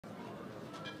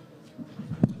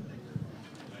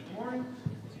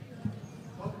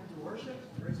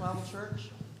Bible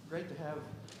Church. Great to have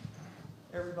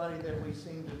everybody that we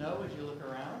seem to know as you look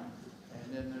around.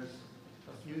 And then there's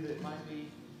a few that might be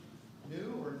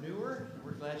new or newer.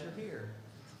 We're glad you're here.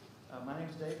 My name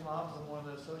is Dave Hobbs. I'm one of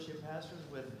the associate pastors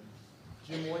with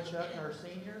Jim Woychuk, our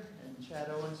senior, and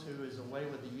Chad Owens, who is away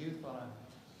with the youth on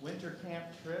a winter camp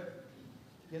trip.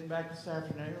 Getting back this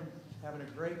afternoon, having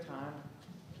a great time,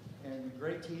 and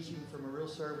great teaching from a real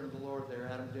servant of the Lord there,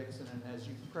 Adam Dixon. And as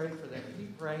you pray for them,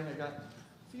 keep praying. They've got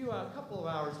a couple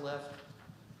of hours left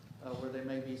where they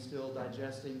may be still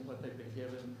digesting what they've been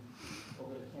given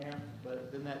over the camp.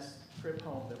 But then that trip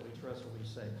home that we trust will be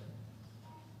safe.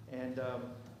 And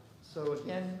so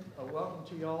again, welcome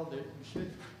to y'all. You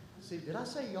should see. Did I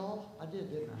say y'all? I did,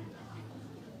 didn't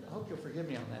I? I hope you'll forgive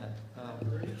me on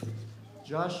that.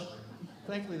 Josh,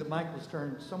 thankfully the mic was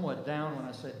turned somewhat down when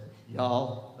I said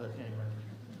y'all. But anyway,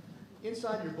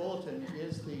 inside your bulletin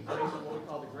is the grace, what we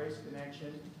call the Grace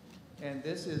Connection. And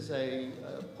this is a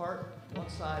part, one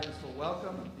side is for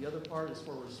welcome, the other part is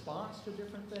for response to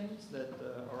different things that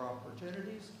are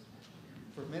opportunities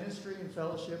for ministry and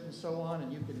fellowship and so on,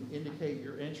 and you can indicate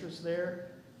your interest there.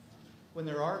 When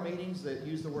there are meetings that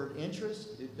use the word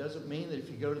interest, it doesn't mean that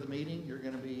if you go to the meeting, you're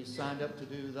going to be signed up to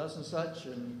do thus and such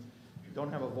and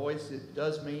don't have a voice. It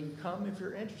does mean come if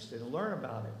you're interested and learn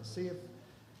about it and see if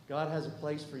God has a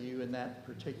place for you in that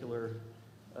particular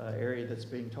area that's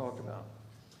being talked about.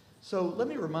 So let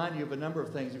me remind you of a number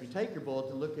of things. If you take your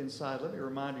bulletin, look inside, let me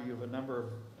remind you of a number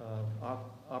of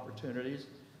opportunities.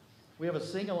 We have a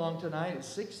sing-along tonight at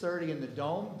 6:30 in the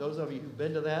Dome. Those of you who've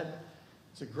been to that,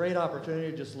 it's a great opportunity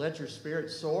to just let your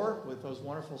spirit soar with those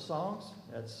wonderful songs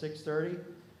at 6:30,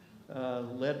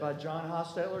 led by John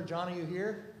Hostetler. John, are you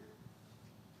here?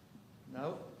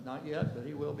 No, not yet, but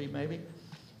he will be maybe.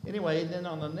 Anyway, then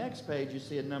on the next page, you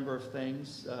see a number of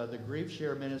things. The Grief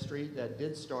Share Ministry that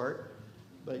did start,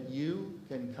 but you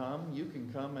can come. You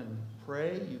can come and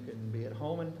pray. You can be at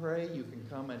home and pray. You can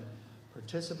come and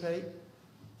participate.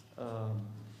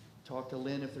 Talk to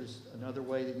Lynn if there's another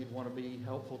way that you'd want to be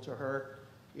helpful to her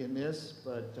in this,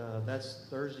 but that's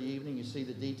Thursday evening. You see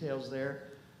the details there.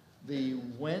 The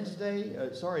women's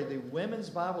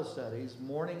Bible studies,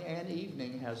 morning and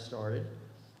evening, has started.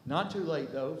 Not too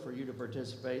late, though, for you to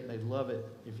participate, and they'd love it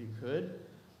if you could.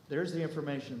 There's the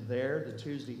information there, the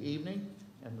Tuesday evening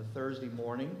and the Thursday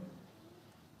morning.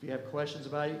 If you have questions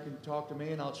about it, you can talk to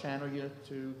me, and I'll channel you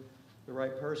to the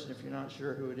right person if you're not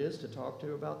sure who it is to talk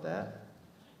to about that.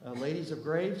 Ladies of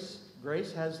Grace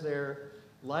has their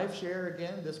life share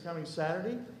again this coming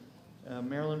Saturday.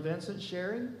 Marilyn Vincent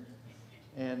sharing.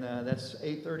 And that's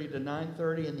 8:30 to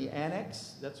 9:30 in the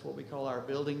annex. That's what we call our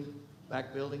building,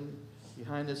 back building,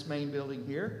 behind this main building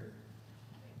here.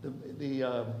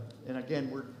 And again,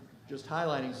 we're just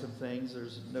highlighting some things.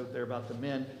 There's a note there about the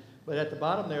men. But at the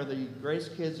bottom there, the Grace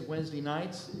Kids Wednesday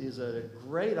nights is a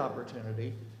great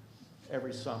opportunity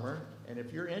every summer. And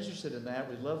if you're interested in that,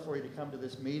 we'd love for you to come to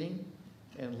this meeting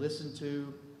and listen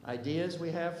to ideas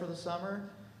we have for the summer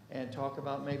and talk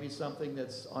about maybe something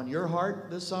that's on your heart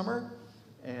this summer.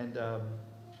 And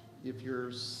if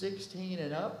you're 16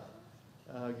 and up,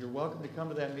 you're welcome to come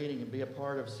to that meeting and be a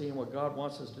part of seeing what God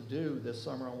wants us to do this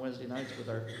summer on Wednesday nights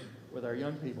with our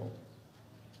young people.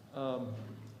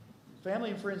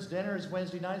 Family and Friends Dinner is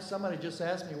Wednesday night. Somebody just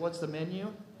asked me, what's the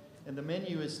menu? And the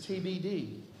menu is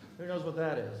TBD. Who knows what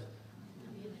that is?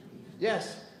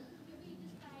 Yes.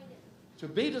 To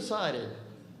be decided.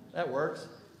 That works.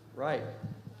 Right.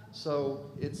 So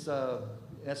it's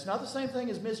not the same thing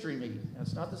as mystery meat.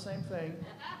 That's not the same thing.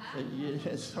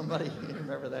 Somebody can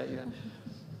remember that yet.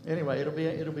 Anyway,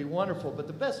 it'll be wonderful. But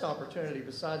the best opportunity,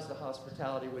 besides the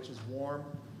hospitality, which is warm,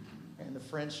 and the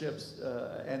friendships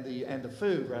and the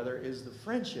food rather, is the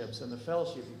friendships and the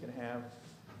fellowship you can have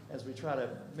as we try to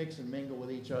mix and mingle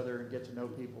with each other and get to know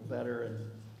people better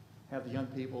and have the young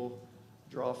people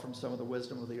draw from some of the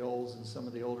wisdom of the olds and some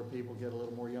of the older people get a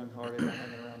little more young-hearted and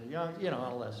hanging around the young,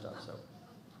 all that stuff. So.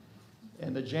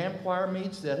 And the jam choir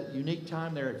meets that unique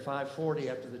time there at 5:40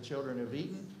 after the children have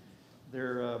eaten.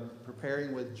 They're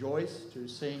preparing with Joyce to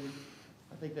sing.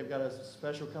 I think they've got a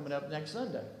special coming up next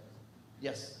Sunday.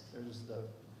 Yes, there's the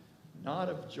nod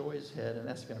of Joy's head, and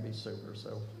that's going to be super.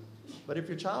 So, but if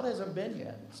your child hasn't been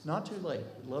yet, it's not too late.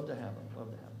 We'd love to have them.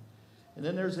 And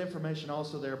then there's information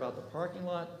also there about the parking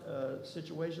lot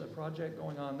situation, the project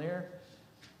going on there.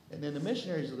 And then the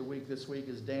missionaries of the week this week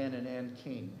is Dan and Ann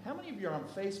King. How many of you are on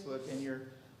Facebook and you're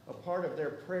a part of their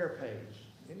prayer page?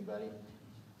 Anybody?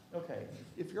 Okay.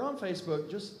 If you're on Facebook,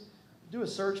 just do a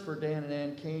search for Dan and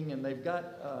Ann King, and they've got,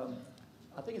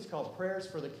 I think it's called Prayers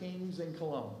for the Kings in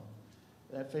Cologne.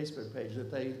 That Facebook page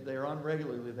that they're on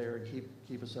regularly there and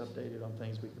keep us updated on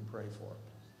things we can pray for.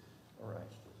 All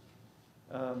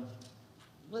right.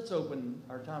 Let's open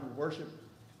our time of worship.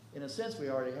 In a sense, we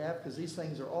already have, because these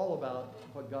things are all about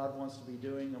what God wants to be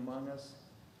doing among us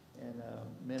and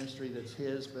ministry that's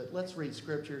His. But let's read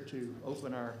Scripture to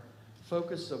open our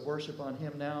focus of worship on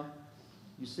Him now.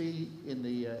 You see in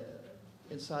the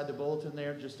inside the bulletin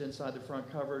there, just inside the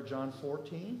front cover, John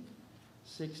 14,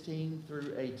 16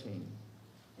 through 18.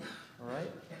 All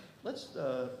right? Let's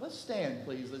stand,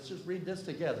 please. Let's just read this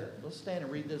together. Let's stand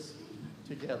and read this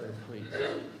together, please.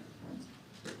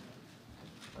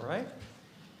 All right?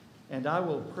 And I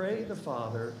will pray the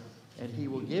Father, and He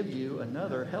will give you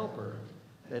another helper,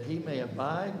 that He may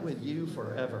abide with you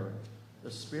forever,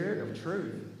 the Spirit of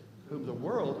truth, whom the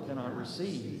world cannot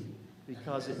receive,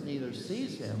 because it neither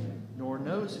sees Him nor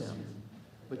knows Him.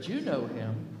 But you know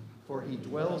Him, for He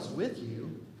dwells with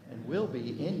you and will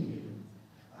be in you.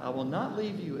 I will not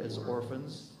leave you as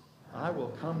orphans. I will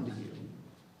come to you.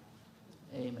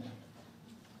 Amen.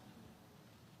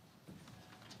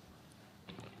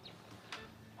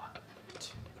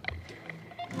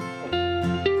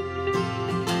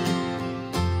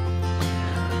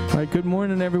 All right, good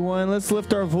morning, everyone. Let's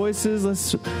lift our voices.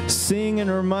 Let's sing and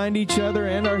remind each other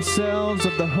and ourselves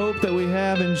of the hope that we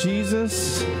have in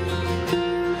Jesus.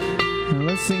 And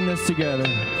let's sing this together.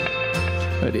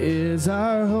 What is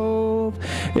our hope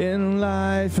in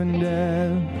life and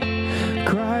death?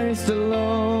 Christ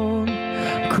alone,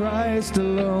 Christ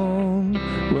alone.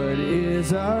 What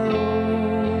is our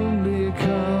only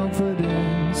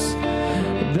confidence?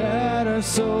 That our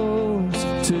souls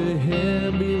to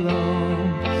Him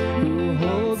belong, who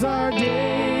holds our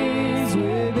days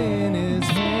within His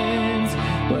hands.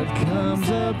 What comes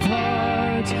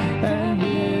apart and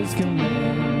His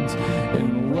commands,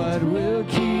 and what will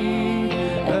keep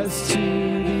us to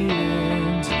the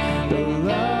end, the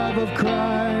love of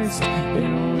Christ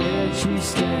in which we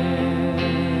stand.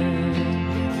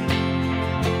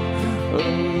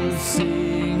 Oh,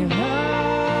 sing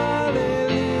hallelujah,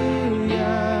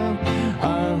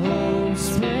 our hope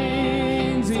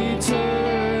springs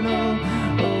eternal.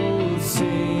 Oh,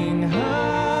 sing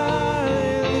hallelujah,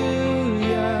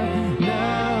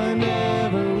 now and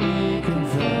ever we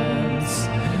confess,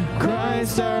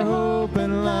 Christ our hope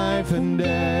and life and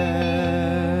death.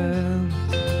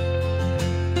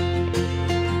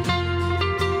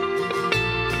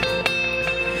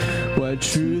 What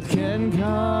truth can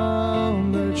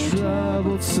calm the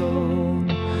troubled soul?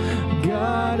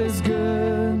 God is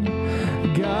good,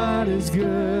 God is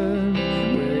good.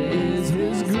 Where is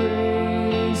His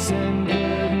grace and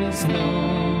goodness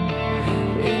known?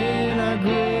 In our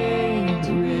great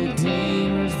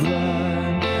Redeemer's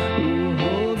blood, who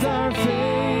holds our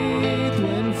faith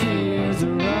when fears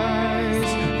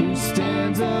arise, who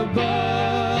stands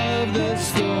above the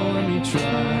stormy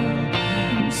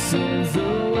trial, who sends the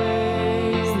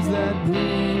waves that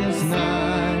bring us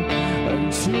nigh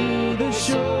unto the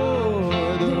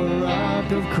shore, the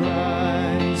rock of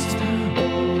Christ.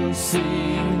 Oh,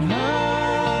 sing hallelujah,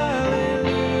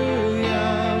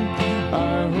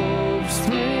 our hope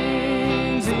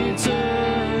springs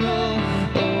eternal.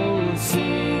 Oh,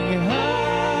 sing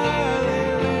hallelujah,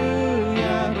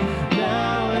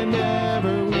 now and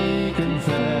ever we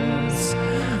confess,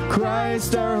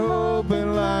 Christ our hope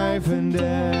and life and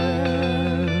death.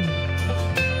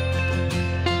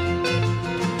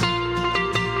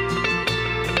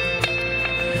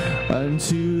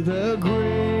 Unto the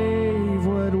grave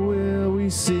what will we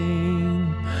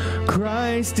sing?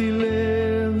 Christ He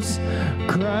lives,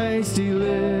 Christ He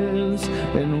lives.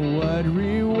 And what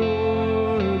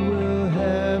reward will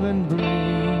heaven bring?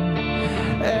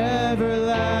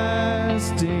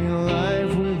 Everlasting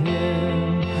life with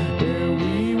Him, there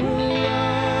we will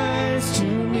rise to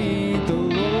meet the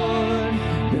Lord.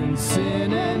 Then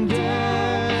sin and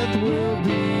death will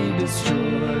be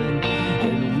destroyed,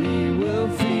 and we will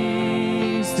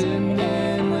feast in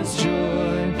endless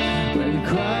joy when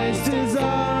Christ is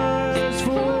ours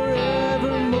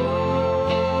forevermore.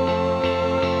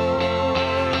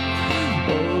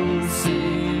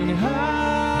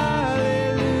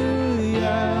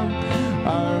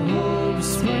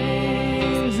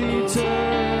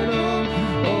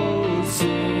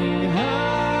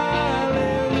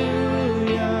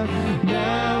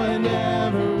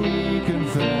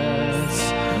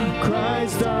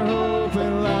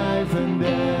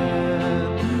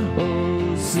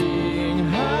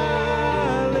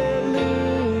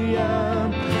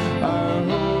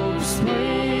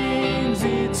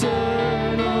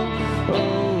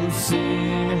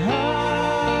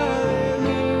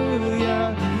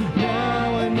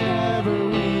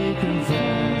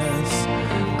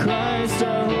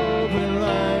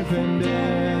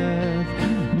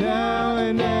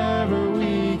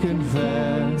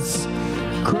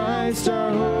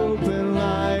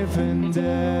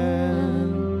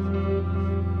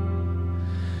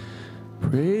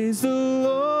 Praise the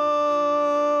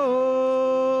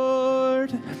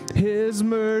Lord, His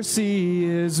mercy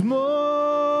is more.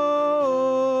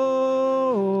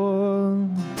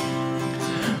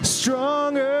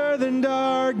 Stronger than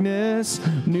darkness,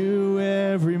 new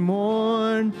every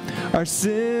morn. Our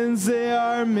sins, they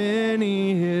are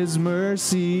many, His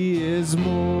mercy is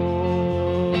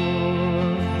more.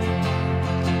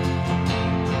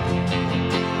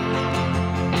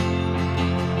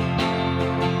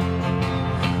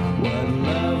 What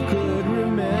love could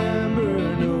remember,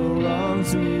 no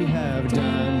wrongs we have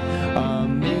done.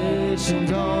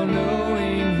 Omniscient,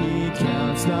 all-knowing, He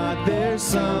counts not their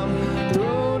sum.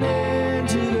 Thrown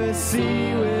into the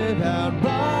sea without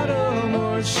bottom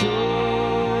or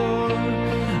shore.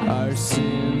 Our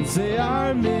sins, they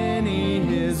are many,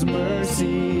 His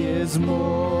mercy is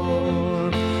more.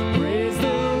 Praise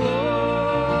the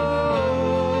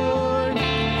Lord,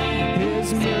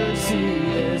 His mercy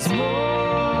is more.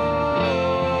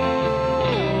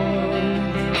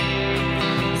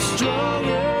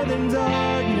 Stronger than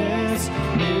darkness,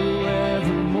 new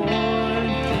every morn.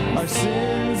 Our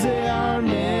sins, they are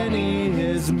many,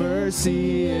 His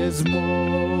mercy is more.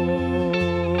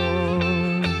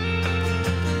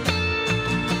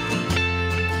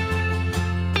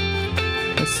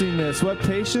 Let's sing this. What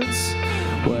patience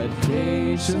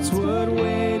would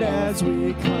wait as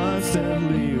we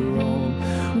constantly roam.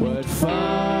 What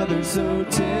Father so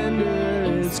tender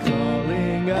is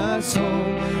calling us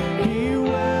home. He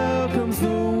welcomes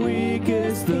the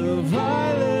weakest, the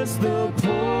vilest, the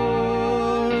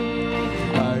poor.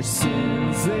 Our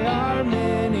sins, they are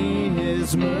many,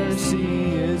 His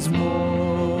mercy is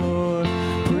more.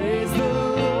 Praise the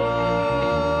Lord,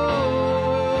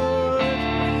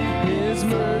 His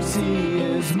mercy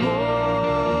is more.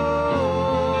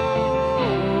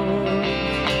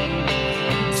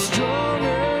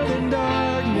 Stronger than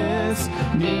darkness,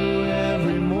 new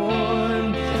every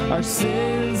morn. Our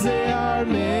sins, they are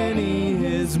many,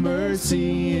 His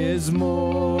mercy is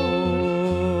more.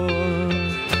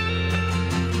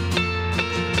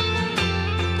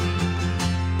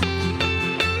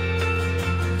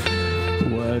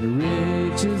 What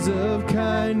riches of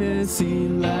kindness He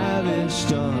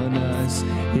lavished on us.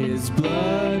 His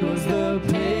blood was the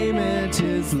payment,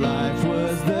 His life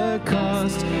was the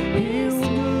cost. He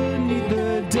would meet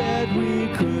the debt we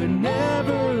could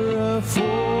never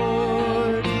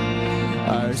afford.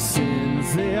 Our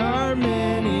sins, they are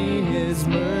many, His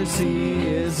mercy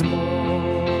is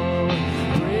more.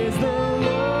 Praise the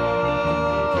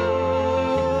Lord,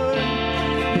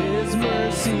 His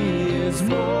mercy is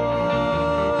more.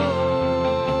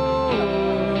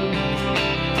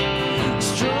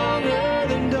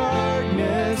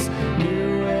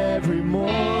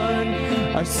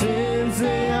 Our sins,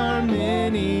 they are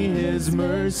many, His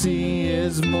mercy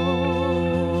is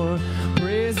more.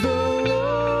 Praise the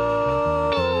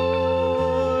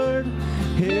Lord,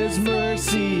 His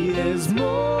mercy is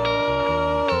more.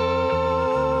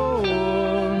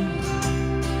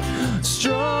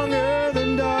 Stronger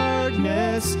than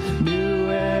darkness,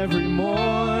 new every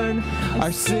morn.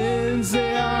 Our sins,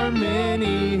 they are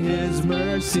many, His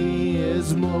mercy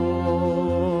is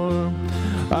more.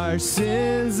 Our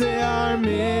sins, they are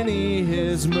many,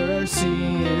 His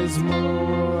mercy is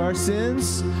more. Our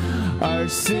sins,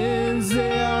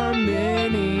 they are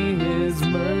many, His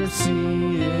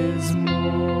mercy is more.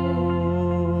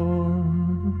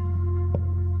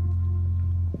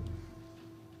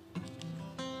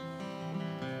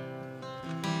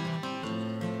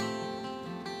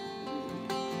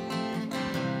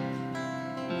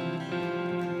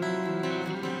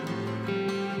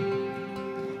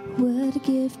 What a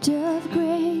gift of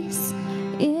grace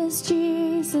is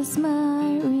Jesus,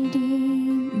 my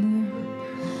Redeemer.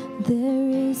 There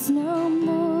is no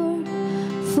more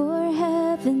for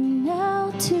heaven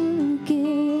now to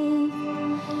give.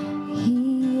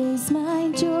 He is my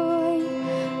joy,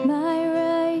 my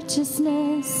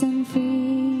righteousness and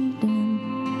freedom,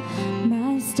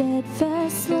 my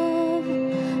steadfast love,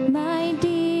 my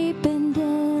deep and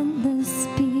endless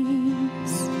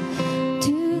peace.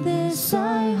 To this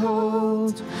I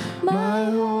hold, my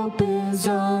hope is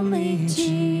only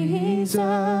Jesus.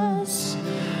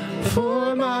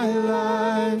 For my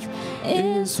life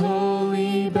is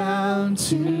wholly bound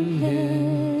to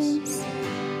His.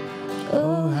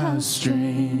 Oh, how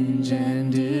strange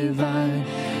and divine,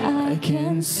 I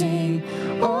can sing,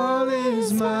 all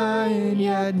is mine,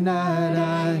 yet not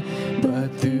I,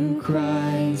 but through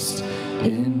Christ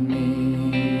in me.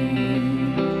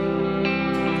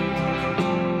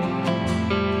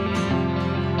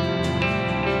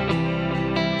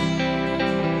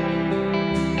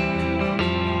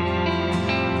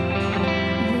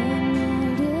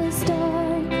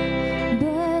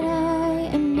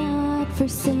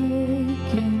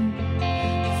 forsaken.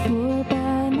 For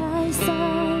by my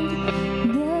side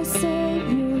the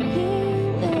Savior He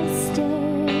will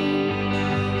stay.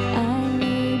 I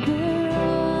labor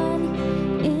on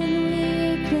in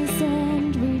weakness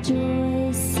and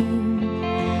rejoicing,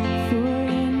 for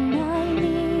in my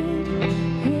need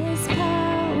His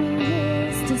power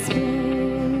is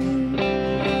displayed.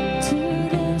 To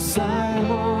this I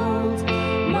hold,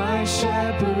 my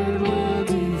shepherd will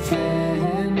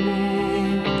defend me.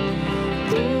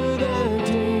 Through the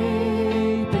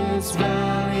deepest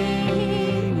valley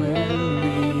He will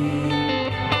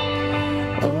lead.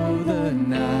 Oh, the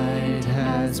night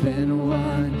has been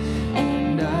won,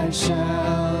 and I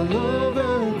shall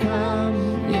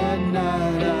overcome, yet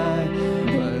not I,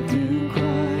 but through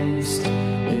Christ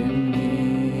in me.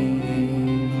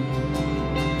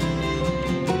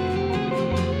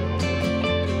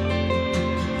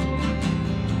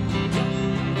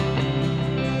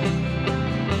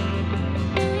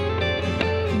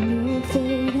 No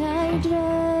fate I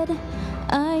dread,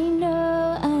 I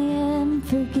know I am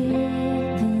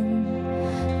forgiven.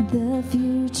 The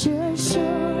future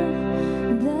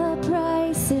sure, the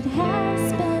price it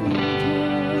has been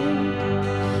paid.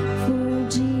 For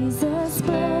Jesus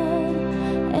bled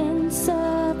and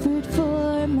suffered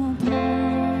for my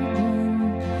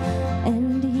pardon,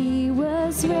 and He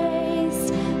was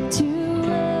raised to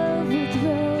overthrow the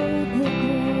grave.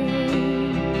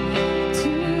 To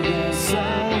this I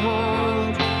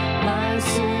hold, my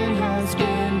sin has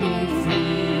been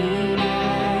defeated.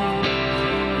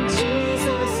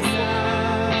 Jesus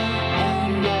now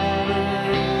and ever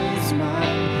is my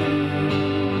King.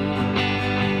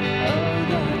 Oh,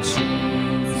 the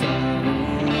chains are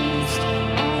released,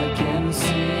 I can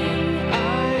sing, I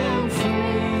am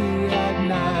free, yet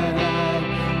not I,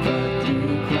 but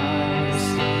through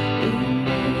Christ in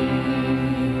me.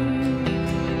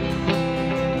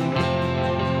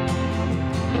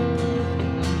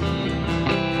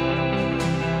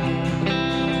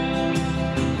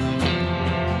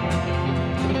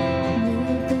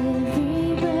 With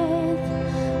every breath,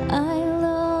 I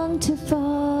long to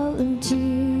follow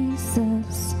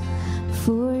Jesus,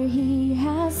 for He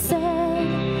has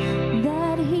said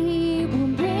that He will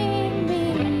bring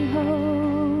me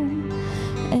home.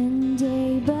 And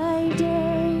day by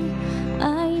day,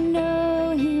 I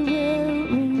know He will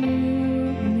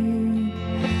renew me,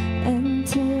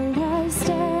 until I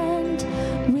stand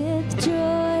with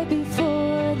joy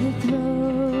before the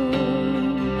throne.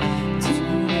 To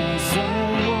this I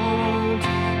hold,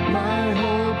 my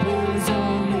hope is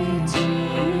only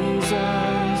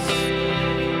Jesus.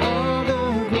 All the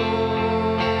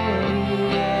glory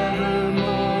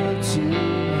evermore to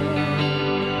Him.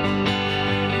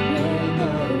 When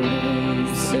the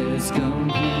race is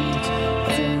complete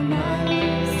and my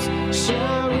lips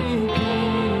shall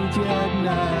repeat, yet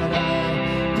not I,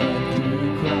 but through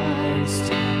Christ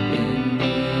in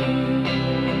me.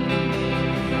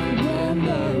 When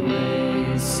the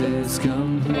race is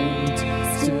complete,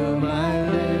 still my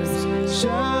lips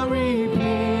shall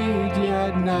repeat,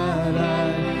 yet not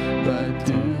I, but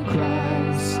through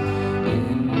Christ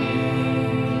in me.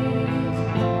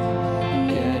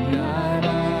 Yet not I,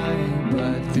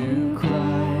 but through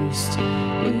Christ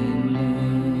in me.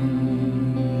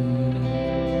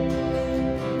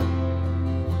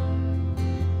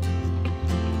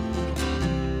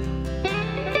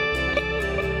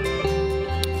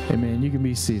 Amen. You can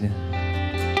be seated.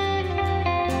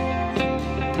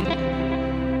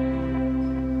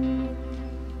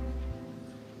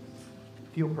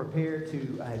 If you'll prepare to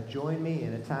join me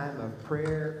in a time of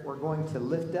prayer, we're going to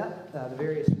lift up the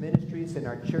various ministries in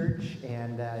our church.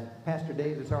 And Pastor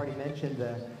Dave has already mentioned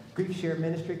the Grief Share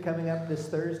ministry coming up this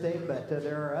Thursday, but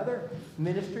there are other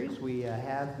ministries. We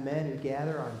have men who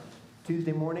gather on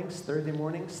Tuesday mornings,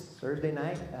 Thursday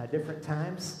night, different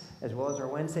times, as well as our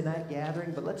Wednesday night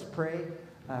gathering. But let's pray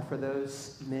for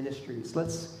those ministries.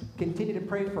 Let's continue to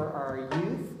pray for our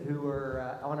youth who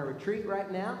are on a retreat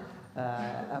right now.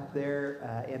 Up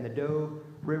there in the Doe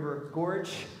River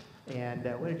Gorge. And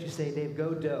what did you say, Dave?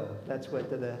 Go Doe. That's what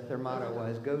their motto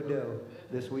was. Go Doe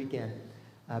this weekend.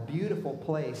 A beautiful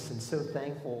place, and so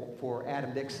thankful for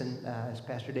Adam Dixon, as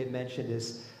Pastor Dave mentioned,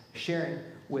 is sharing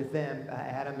with them.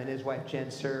 Adam and his wife Jen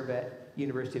serve at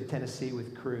University of Tennessee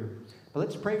with Crew. But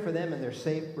let's pray for them and their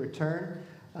safe return.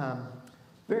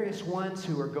 Various ones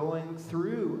who are going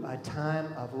through a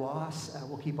time of loss.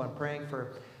 We'll keep on praying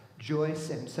for Joyce,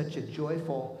 and such a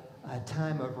joyful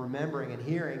time of remembering and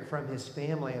hearing from his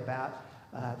family about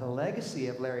the legacy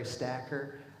of Larry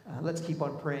Stacker. Let's keep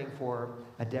on praying for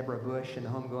Deborah Bush and the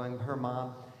homegoing, her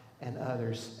mom, and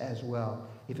others as well.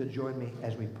 If you'll join me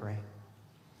as we pray.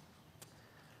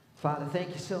 Father, thank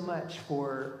you so much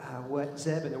for what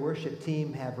Zeb and the worship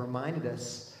team have reminded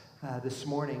us this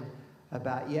morning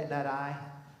about yet not I,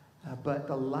 but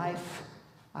the life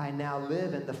I now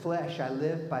live in the flesh. I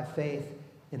live by faith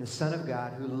in the Son of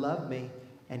God who loved me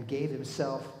and gave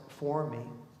himself for me.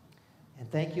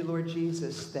 And thank you, Lord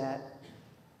Jesus, that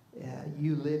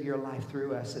you live your life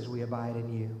through us as we abide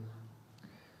in you.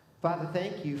 Father,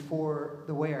 thank you for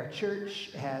the way our church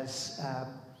has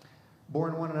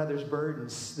borne one another's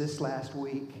burdens this last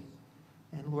week.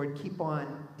 And Lord, keep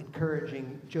on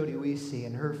encouraging Jody Weesey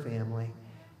and her family.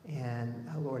 And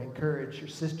Lord, encourage your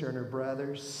sister and her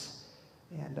brothers.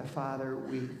 And Father,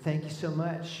 we thank you so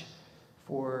much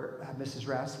for Mrs.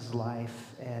 Rouse's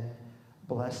life and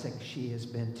blessing she has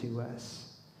been to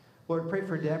us. Lord, pray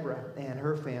for Deborah and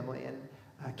her family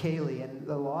and Kaylee and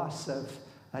the loss of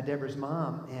Deborah's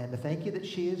mom. And thank you that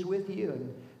she is with you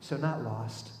and so not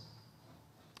lost.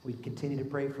 We continue to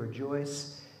pray for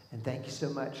Joyce. And thank you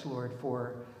so much, Lord,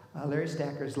 for Larry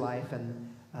Stacker's life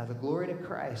and the glory to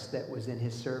Christ that was in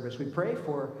his service. We pray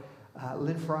for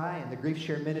Lynn Fry and the Grief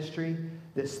Share Ministry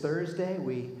this Thursday.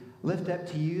 We lift up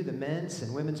to you the men's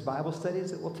and women's Bible studies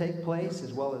that will take place,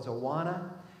 as well as Awana.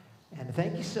 And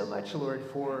thank you so much, Lord,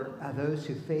 for those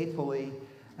who faithfully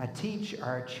teach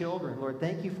our children. Lord,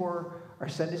 thank you for our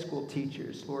Sunday school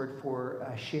teachers. Lord, for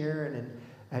Sharon and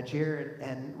Jared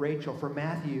and Rachel, for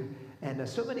Matthew, and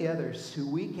so many others who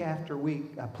week after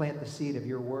week plant the seed of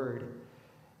your word.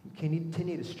 Can you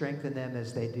continue to strengthen them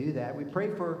as they do that? We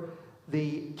pray for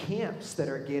the camps that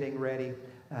are getting ready.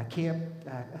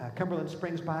 Cumberland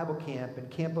Springs Bible Camp and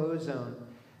Camp Ozone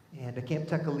and Camp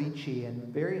Tuckaleechee and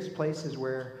various places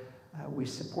where we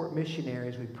support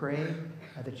missionaries. We pray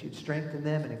that you'd strengthen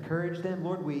them and encourage them.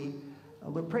 Lord, we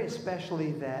pray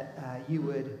especially that you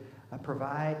would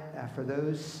provide for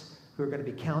those who are going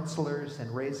to be counselors and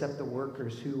raise up the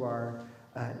workers who are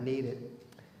needed.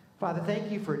 Father, thank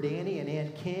you for Danny and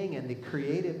Ann King and the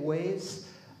creative ways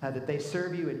that they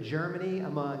serve you in Germany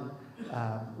among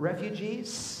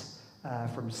refugees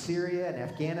from Syria and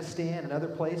Afghanistan and other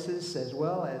places, as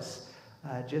well as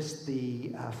just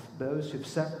those who've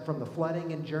suffered from the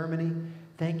flooding in Germany.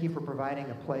 Thank you for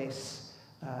providing a place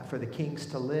for the Kings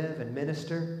to live and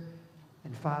minister.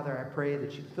 And Father, I pray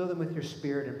that you fill them with your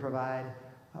Spirit and provide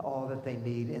all that they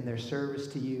need in their service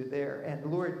to you there. And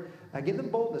Lord, give them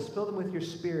boldness, fill them with your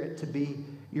Spirit to be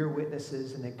your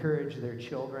witnesses and encourage their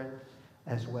children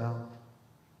as well.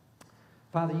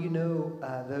 Father, you know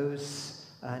those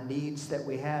needs that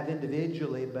we have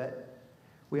individually, but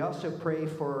we also pray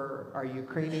for our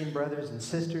Ukrainian brothers and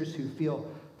sisters who feel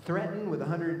threatened with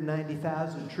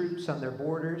 190,000 troops on their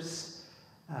borders.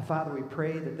 Father, we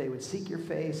pray that they would seek your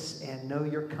face and know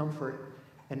your comfort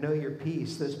and know your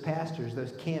peace. Those pastors,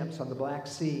 those camps on the Black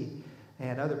Sea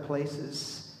and other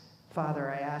places. Father,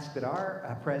 I ask that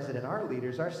our president, our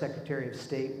leaders, our Secretary of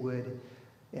State would,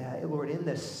 Lord, in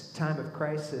this time of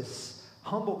crisis,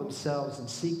 humble themselves and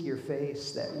seek your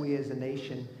face, that we as a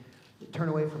nation turn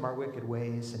away from our wicked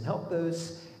ways and help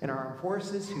those in our armed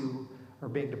forces who are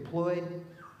being deployed,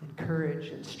 encourage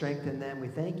and strengthen them. We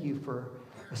thank you for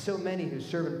so many who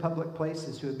serve in public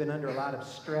places who have been under a lot of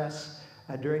stress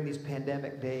during these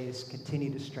pandemic days. Continue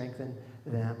to strengthen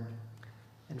them.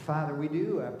 And Father, we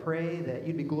do pray that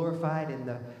you'd be glorified in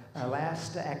the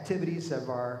last activities of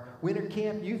our winter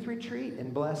camp youth retreat,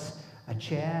 and bless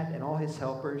Chad and all his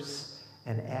helpers,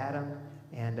 and Adam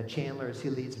and Chandler as he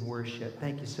leads in worship.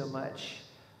 Thank you so much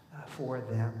for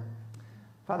them.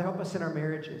 Father, help us in our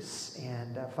marriages.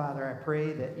 And Father, I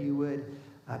pray that you would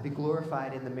be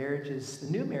glorified in the marriages, the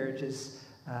new marriages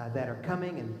that are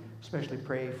coming, and especially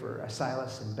pray for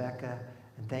Silas and Becca.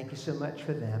 And thank you so much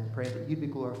for them. Pray that you'd be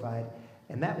glorified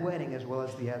in that wedding as well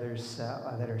as the others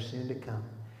that are soon to come.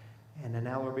 And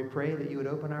now, Lord, we pray that you would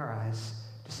open our eyes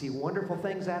to see wonderful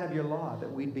things out of your law, that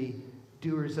we'd be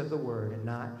doers of the word and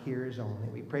not hearers only.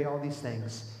 We pray all these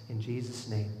things in Jesus'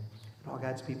 name. And all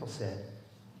God's people said,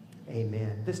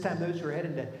 amen. This time, those who are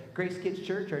heading to Grace Kids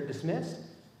Church are dismissed.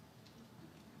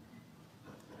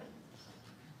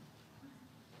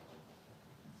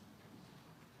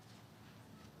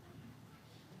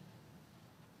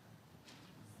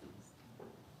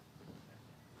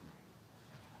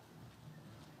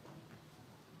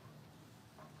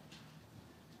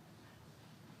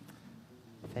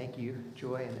 Thank you,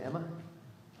 Joy and Emma.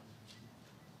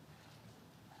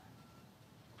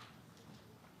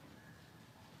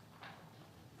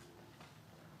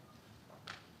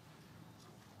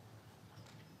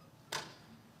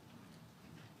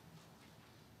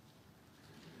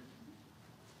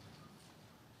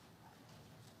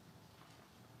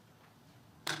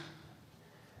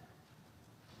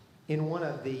 In one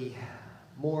of the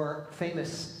more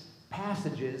famous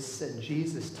passages in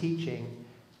Jesus' teaching,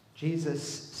 Jesus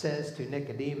says to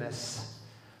Nicodemus,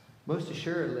 "Most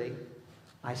assuredly,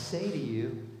 I say to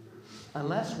you,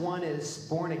 unless one is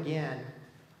born again,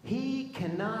 he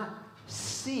cannot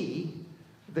see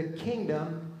the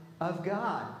kingdom of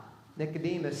God."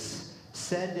 Nicodemus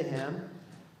said to him,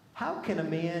 "How can a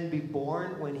man be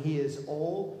born when he is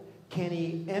old? Can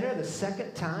he enter the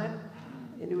second time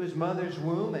into his mother's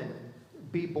womb and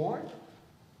be born?"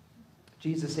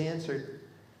 Jesus answered,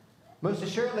 "Most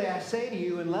assuredly I say to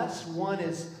you, unless one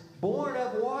is born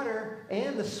of water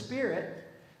and the Spirit,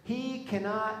 he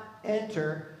cannot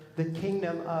enter the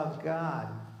kingdom of God."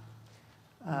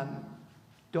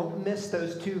 Don't miss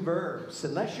those two verbs.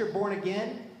 Unless you're born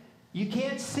again, you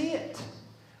can't see it.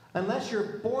 Unless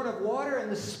you're born of water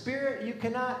and the Spirit, you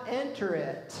cannot enter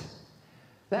it.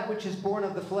 That which is born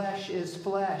of the flesh is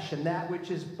flesh, and that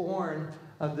which is born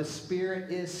of the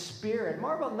Spirit is spirit.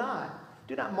 Marvel not.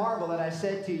 Do not marvel that I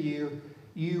said to you,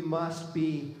 you must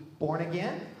be born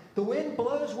again. The wind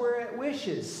blows where it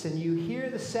wishes, and you hear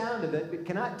the sound of it, but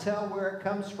cannot tell where it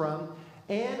comes from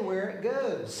and where it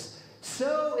goes.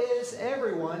 So is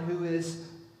everyone who is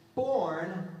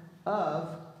born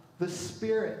of the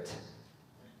Spirit.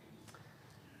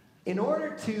 In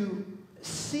order to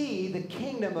see the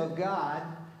kingdom of God,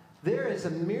 there is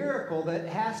a miracle that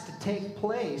has to take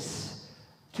place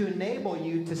to enable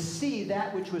you to see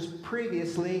that which was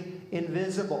previously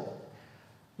invisible.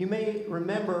 You may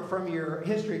remember from your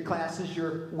history classes,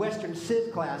 your Western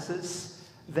Civ classes,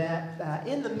 that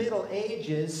in the Middle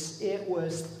Ages, it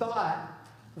was thought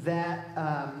that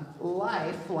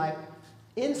life, like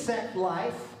insect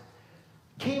life,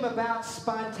 came about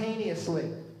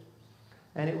spontaneously.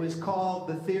 And it was called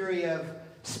the theory of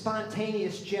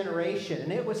spontaneous generation.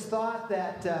 And it was thought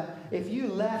that if you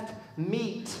left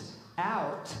meat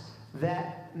out,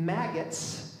 that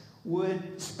maggots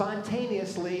would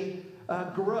spontaneously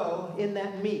grow in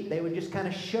that meat. They would just kind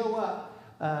of show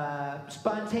up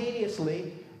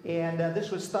spontaneously, and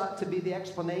this was thought to be the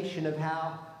explanation of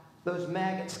how those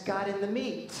maggots got in the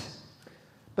meat.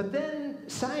 But then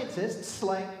scientists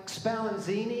like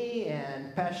Spallanzini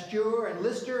and Pasteur and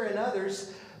Lister and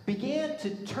others began to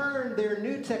turn their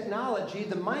new technology,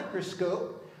 the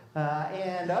microscope,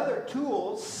 and other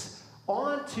tools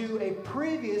onto a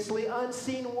previously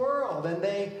unseen world. And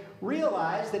they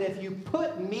realized that if you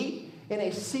put meat in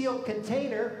a sealed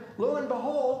container, lo and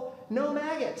behold, no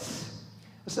maggots.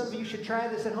 Some of you should try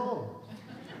this at home.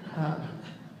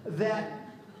 That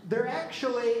there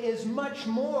actually is much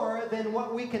more than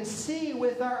what we can see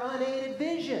with our unaided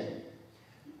vision.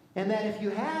 And that if you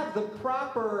have the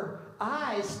proper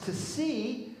eyes to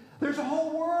see, there's a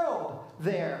whole world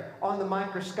there on the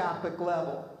microscopic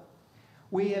level.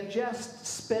 We have just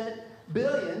spent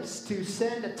billions to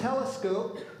send a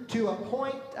telescope to a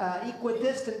point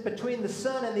equidistant between the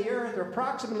sun and the earth, or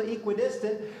approximately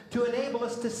equidistant, to enable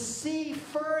us to see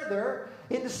further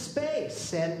into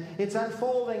space. And it's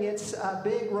unfolding its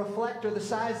big reflector the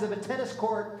size of a tennis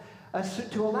court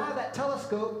to allow that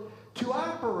telescope to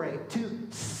operate, to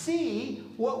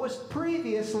see what was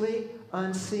previously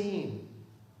unseen.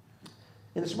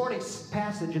 In this morning's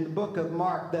passage in the book of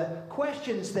Mark, the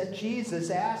questions that Jesus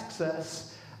asks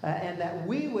us and that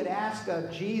we would ask of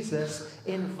Jesus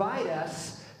invite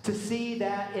us to see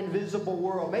that invisible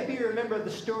world. Maybe you remember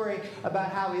the story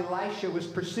about how Elisha was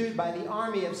pursued by the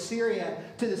army of Syria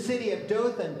to the city of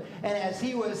Dothan. And as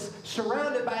he was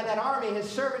surrounded by that army, his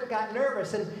servant got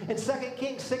nervous. And in 2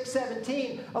 Kings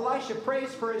 6:17, Elisha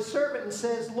prays for his servant and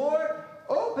says, "Lord,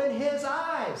 open his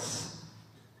eyes."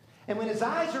 And when his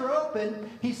eyes are open,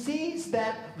 he sees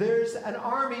that there's an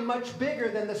army much bigger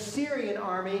than the Syrian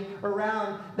army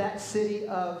around that city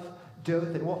of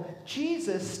Dothan. Well,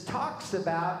 Jesus talks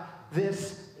about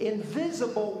this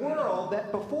invisible world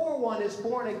that before one is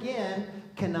born again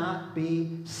cannot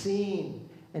be seen.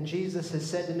 And Jesus has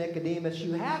said to Nicodemus,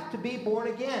 you have to be born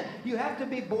again. You have to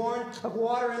be born of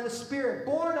water and the Spirit.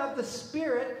 Born of the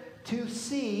Spirit to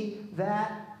see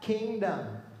that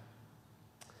kingdom.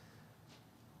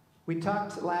 We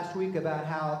talked last week about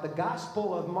how the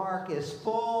Gospel of Mark is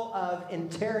full of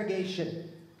interrogation.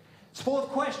 It's full of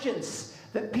questions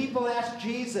that people ask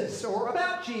Jesus or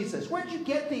about Jesus. Where'd you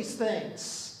get these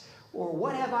things? Or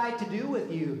what have I to do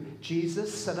with you,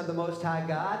 Jesus, Son of the Most High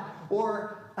God?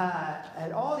 Or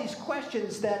and all these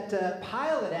questions that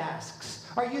Pilate asks.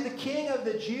 Are you the king of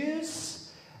the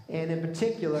Jews? And in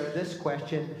particular, this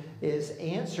question is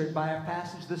answered by our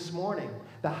passage this morning.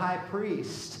 The high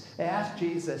priest asked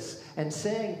Jesus and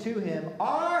saying to him,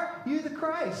 "Are you the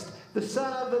Christ, the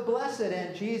Son of the Blessed.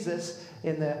 And Jesus,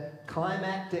 in the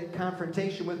climactic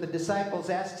confrontation with the disciples,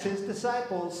 asks his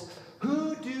disciples,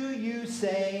 who do you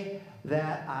say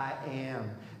that I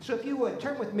am? So if you would,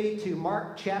 turn with me to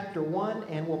Mark chapter 1,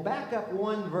 and we'll back up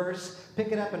one verse,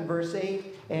 pick it up in verse 8,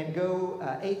 and go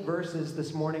 8 verses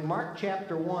this morning. Mark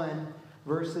chapter 1,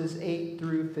 verses 8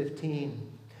 through 15.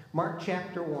 Mark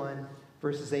chapter 1,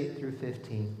 verses 8 through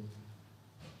 15.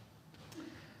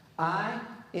 I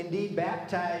indeed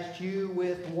baptized you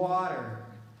with water,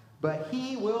 but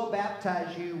he will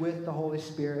baptize you with the Holy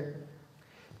Spirit.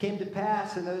 It came to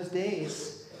pass in those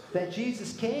days that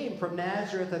Jesus came from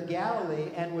Nazareth of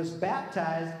Galilee and was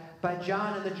baptized by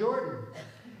John in the Jordan.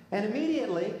 And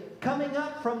immediately, coming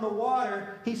up from the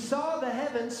water, he saw the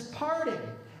heavens parting,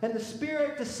 and the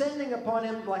Spirit descending upon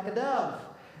him like a dove.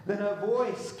 Then a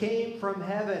voice came from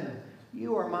heaven,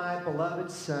 you are my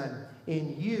beloved Son,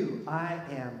 in you I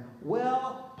am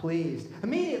well pleased.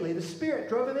 Immediately, the Spirit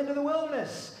drove him into the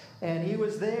wilderness, and he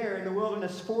was there in the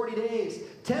wilderness 40 days,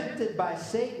 tempted by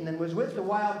Satan, and was with the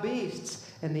wild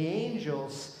beasts, and the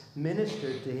angels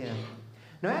ministered to him.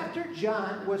 Now after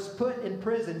John was put in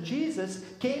prison, Jesus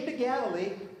came to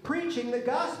Galilee, preaching the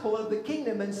gospel of the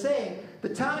kingdom and saying,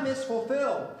 the time is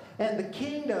fulfilled, and the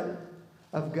kingdom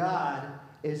of God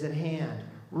is at hand.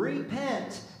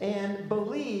 Repent and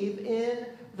believe in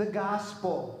the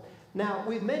gospel. Now,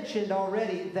 we've mentioned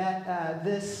already that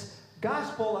this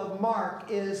Gospel of Mark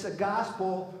is a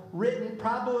gospel written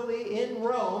probably in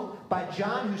Rome by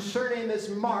John, whose surname is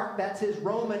Mark. That's his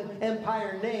Roman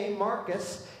Empire name,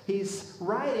 Marcus. He's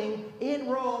writing in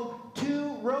Rome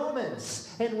to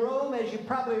Romans. And Rome, as you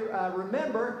probably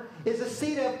remember, is a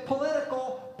seat of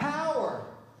political power.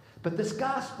 But this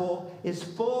gospel is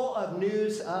full of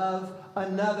news of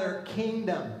another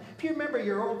kingdom. If you remember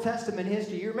your Old Testament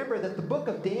history, you remember that the book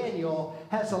of Daniel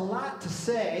has a lot to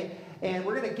say. And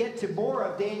we're going to get to more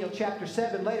of Daniel chapter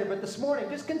 7 later. But this morning,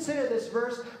 just consider this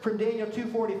verse from Daniel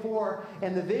 2:44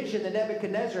 and the vision that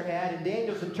Nebuchadnezzar had and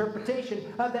Daniel's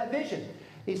interpretation of that vision.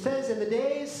 He says, in the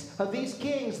days of these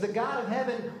kings, the God of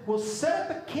heaven will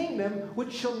set up a kingdom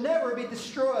which shall never be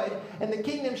destroyed, and the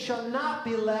kingdom shall not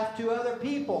be left to other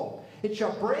people. It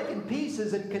shall break in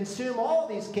pieces and consume all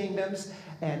these kingdoms,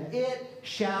 and it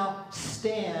shall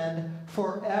stand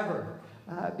forever.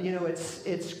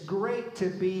 It's great to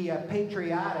be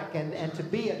patriotic and to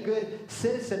be a good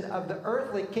citizen of the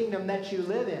earthly kingdom that you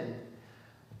live in.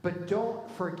 But don't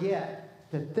forget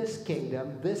that this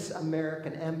kingdom, this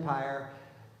American empire,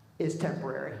 is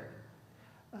temporary.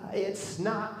 It's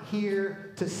not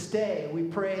here to stay. We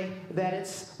pray that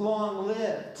it's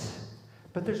long-lived.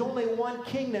 But there's only one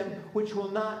kingdom which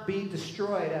will not be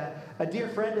destroyed. A dear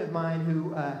friend of mine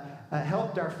who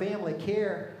helped our family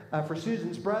care for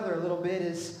Susan's brother a little bit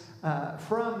is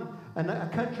from a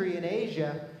country in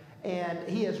Asia, and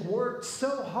he has worked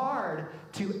so hard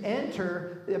to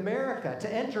enter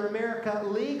America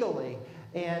legally,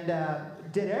 and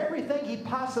did everything he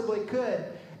possibly could.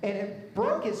 And it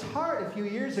broke his heart a few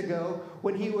years ago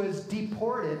when he was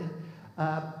deported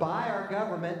by our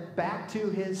government back to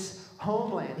his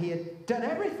homeland. He had done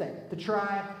everything to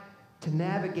try to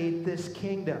navigate this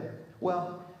kingdom.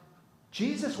 Well,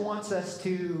 Jesus wants us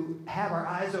to have our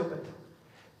eyes opened,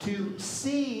 to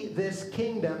see this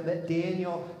kingdom that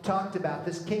Daniel talked about,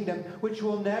 this kingdom which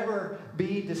will never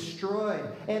be destroyed.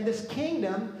 And this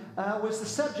kingdom was the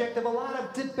subject of a lot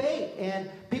of debate, and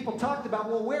people talked about,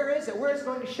 well, where is it? Where is it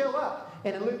going to show up?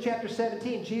 And in Luke chapter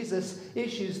 17, Jesus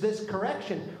issues this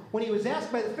correction. When he was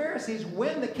asked by the Pharisees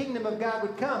when the kingdom of God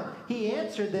would come, he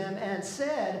answered them and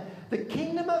said, the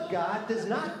kingdom of God does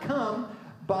not come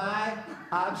by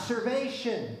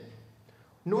observation,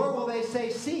 nor will they say,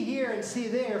 see here and see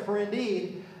there, for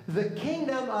indeed the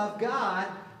kingdom of God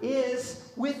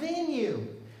is within you.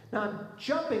 Now I'm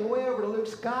jumping way over to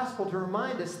Luke's gospel to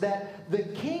remind us that the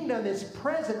kingdom is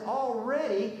present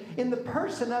already in the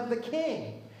person of the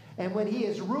king. And when he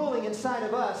is ruling inside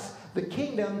of us, the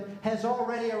kingdom has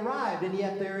already arrived, and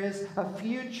yet there is a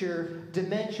future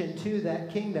dimension to that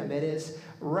kingdom. It is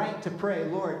right to pray,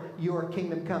 Lord, your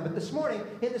kingdom come. But this morning,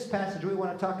 in this passage, we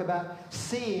want to talk about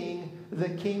seeing the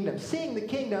kingdom. Seeing the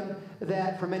kingdom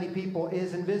that for many people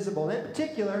is invisible. In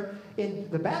particular, in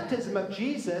the baptism of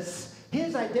Jesus,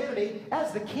 his identity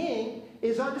as the king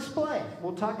is on display.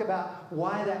 We'll talk about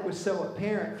why that was so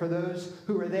apparent for those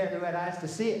who were there, who had eyes to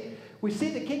see it. We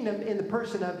see the kingdom in the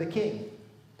person of the king.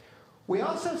 We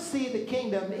also see the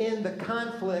kingdom in the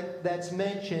conflict that's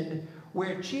mentioned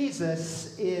where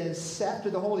Jesus is, after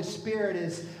the Holy Spirit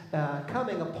is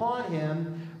coming upon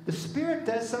him, the Spirit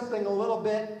does something a little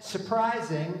bit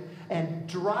surprising and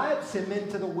drives him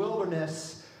into the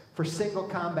wilderness for single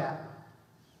combat.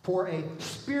 for a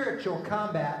spiritual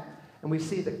combat, and we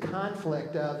see the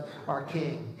conflict of our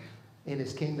king in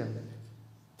his kingdom.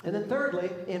 And then thirdly,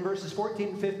 in verses 14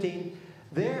 and 15,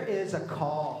 there is a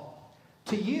call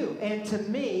to you and to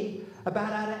me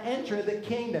about how to enter the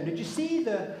kingdom. Did you see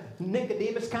the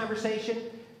Nicodemus conversation?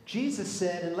 Jesus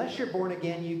said, unless you're born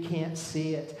again, you can't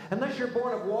see it. Unless you're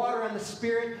born of water and the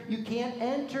Spirit, you can't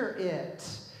enter it.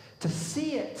 To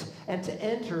see it and to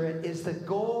enter it is the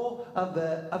goal of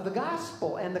the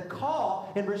gospel. And the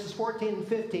call in verses 14 and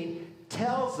 15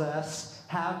 tells us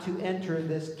how to enter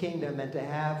this kingdom and to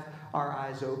have our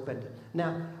eyes opened.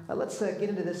 Now, let's get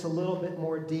into this a little bit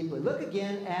more deeply. Look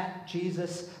again at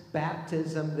Jesus'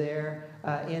 baptism there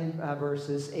in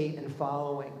verses 8 and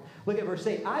following. Look at verse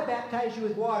 8. I baptize you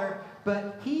with water,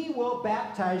 but he will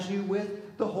baptize you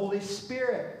with the Holy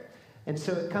Spirit. And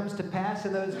so it comes to pass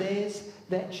in those days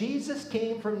that Jesus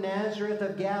came from Nazareth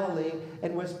of Galilee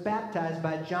and was baptized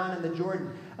by John in the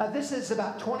Jordan. This is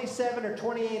about 27 or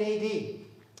 28 A.D.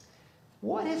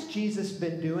 What has Jesus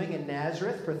been doing in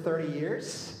Nazareth for 30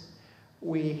 years?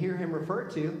 We hear him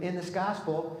referred to in this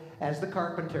gospel as the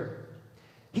carpenter.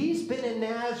 He's been in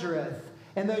Nazareth,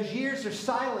 and those years are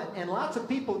silent, and lots of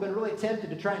people have been really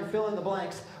tempted to try and fill in the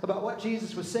blanks about what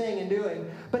Jesus was saying and doing,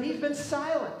 but he's been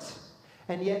silent.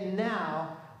 And yet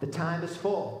now the time is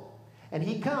full. And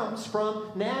he comes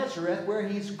from Nazareth, where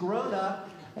he's grown up,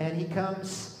 and he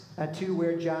comes to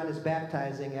where John is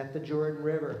baptizing at the Jordan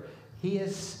River. He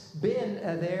has been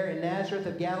there in Nazareth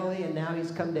of Galilee, and now he's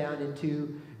come down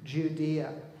into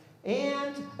Judea.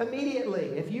 And immediately,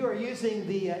 if you are using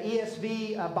the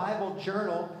ESV Bible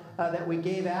journal that we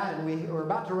gave out, and we're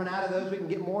about to run out of those, we can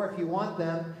get more if you want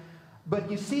them,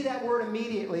 but you see that word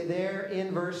immediately there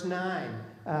in verse 9,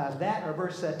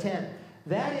 verse 10.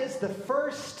 That is the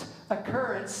first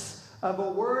occurrence of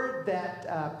a word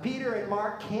that Peter and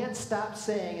Mark can't stop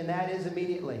saying, and that is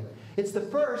immediately. It's the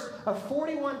first of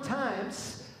 41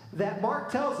 times that Mark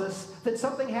tells us that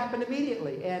something happened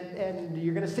immediately. And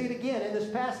you're going to see it again in this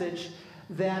passage,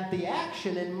 that the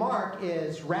action in Mark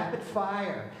is rapid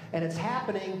fire. And it's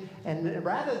happening, and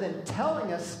rather than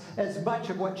telling us as much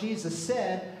of what Jesus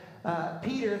said,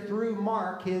 Peter, through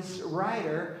Mark, his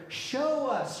writer, show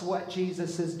us what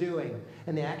Jesus is doing.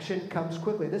 And the action comes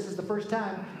quickly. This is the first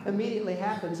time immediately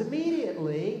happens.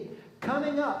 Immediately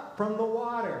coming up from the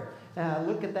water.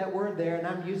 Look at that word there, and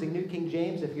I'm using New King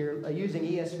James. If you're using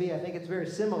ESV, I think it's very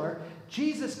similar.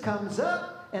 Jesus comes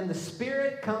up, and the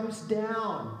Spirit comes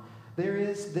down. There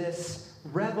is this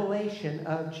revelation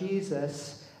of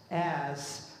Jesus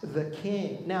as the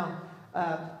King. Now,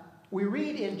 we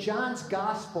read in John's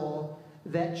Gospel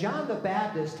that John the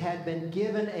Baptist had been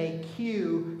given a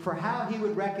cue for how he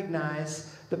would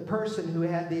recognize the person who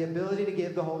had the ability to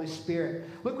give the Holy Spirit.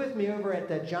 Look with me over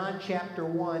at John chapter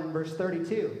 1, verse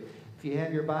 32. If you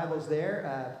have your Bibles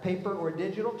there, paper or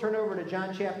digital, turn over to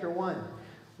John chapter 1.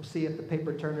 We'll see if the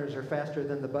paper turners are faster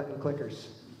than the button clickers.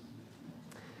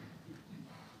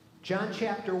 John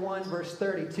chapter 1, verse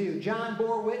 32. John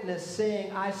bore witness,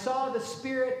 saying, I saw the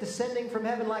Spirit descending from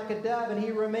heaven like a dove, and he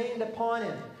remained upon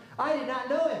him. I did not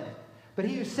know him, but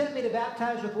he who sent me to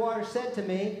baptize with water said to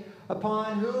me,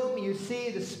 upon whom you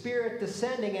see the Spirit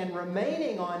descending and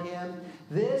remaining on him,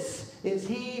 this is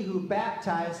he who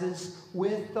baptizes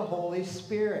with the Holy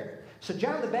Spirit. So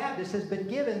John the Baptist has been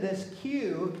given this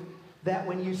cue that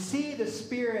when you see the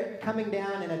Spirit coming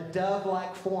down in a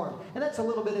dove-like form, and that's a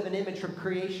little bit of an image from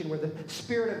creation where the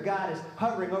Spirit of God is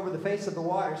hovering over the face of the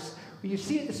waters. You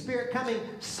see the Spirit coming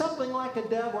something like a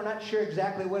dove. We're not sure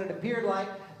exactly what it appeared like.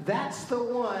 That's the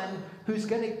one who's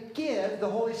going to give the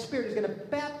Holy Spirit, who's going to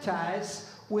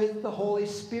baptize with the Holy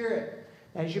Spirit.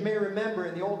 As you may remember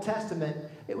in the Old Testament,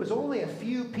 it was only a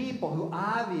few people who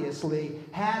obviously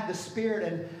had the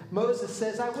Spirit. And Moses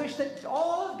says, I wish that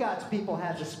all of God's people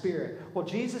had the Spirit. Well,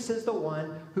 Jesus is the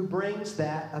one who brings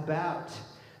that about.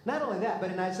 Not only that,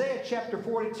 but in Isaiah chapter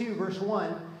 42, verse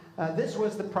 1, this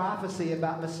was the prophecy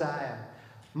about Messiah.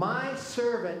 My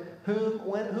servant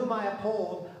whom I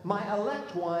uphold, my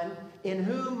elect one, in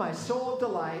whom my soul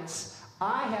delights,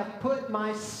 I have put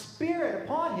my Spirit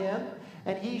upon him,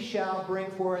 and he shall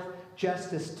bring forth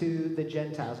justice to the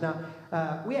Gentiles.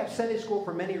 Now, we have Sunday school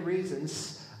for many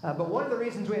reasons, but one of the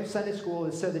reasons we have Sunday school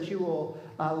is so that you will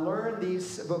learn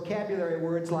these vocabulary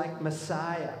words like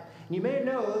Messiah. And you may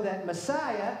know that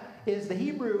Messiah is the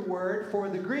Hebrew word for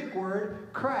the Greek word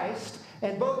Christ,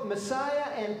 and both Messiah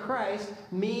and Christ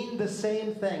mean the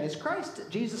same thing. Is Christ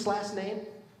Jesus' last name?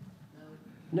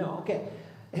 No, okay.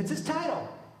 It's his title.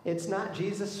 It's not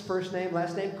Jesus' first name,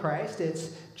 last name, Christ.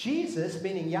 It's Jesus,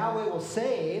 meaning Yahweh will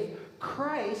save.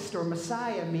 Christ, or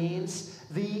Messiah, means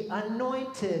the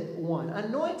anointed one.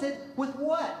 Anointed with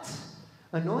what?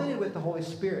 Anointed with the Holy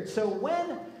Spirit. So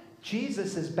when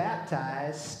Jesus is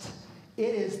baptized,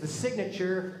 it is the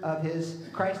signature of his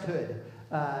Christhood.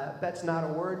 That's not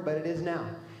a word, but it is now.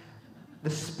 The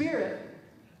Spirit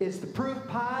is the proof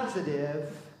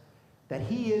positive that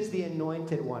he is the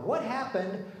anointed one. What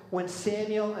happened when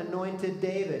Samuel anointed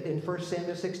David in 1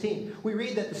 Samuel 16? We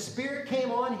read that the Spirit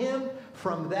came on him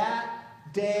from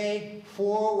that day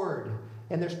forward.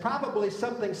 And there's probably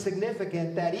something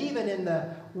significant that even in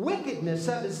the wickedness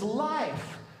of his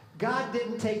life, God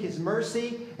didn't take his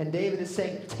mercy. And David is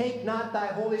saying, take not thy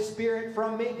Holy Spirit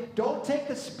from me. Don't take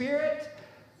the Spirit.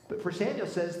 But for Samuel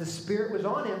says the Spirit was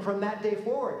on him from that day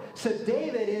forward. So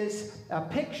David is a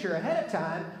picture ahead of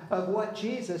time of what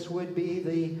Jesus would be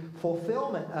the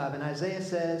fulfillment of. And Isaiah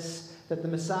says that the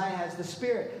Messiah has the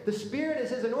Spirit. The Spirit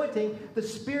is his anointing. The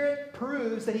Spirit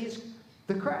proves that he's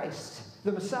the Christ,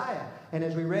 the Messiah. And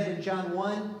as we read in John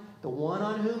 1, the one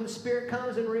on whom the Spirit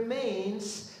comes and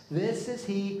remains, this is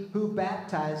he who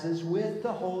baptizes with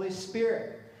the Holy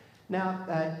Spirit.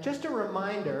 Now, just a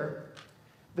reminder,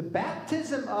 the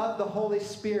baptism of the Holy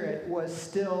Spirit was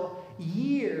still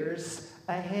years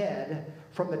ahead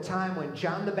from the time when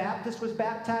John the Baptist was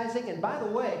baptizing. And by the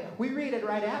way, we read it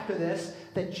right after this,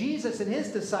 that Jesus and his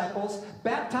disciples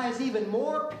baptized even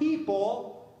more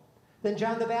people than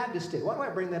John the Baptist did. Why do I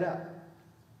bring that up?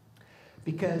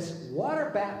 Because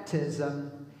water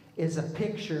baptism is a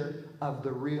picture of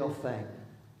the real thing.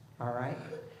 All right?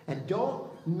 And don't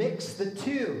mix the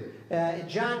two.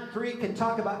 John 3 can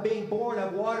talk about being born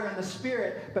of water and the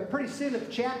Spirit, but pretty soon in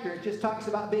the chapter it just talks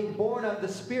about being born of the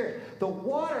Spirit. The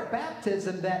water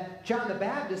baptism that John the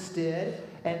Baptist did,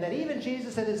 and that even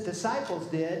Jesus and his disciples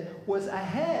did, was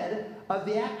ahead of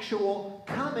the actual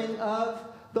coming of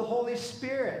the Holy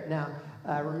Spirit. Now,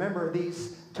 remember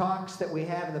these talks that we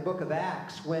have in the book of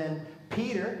Acts when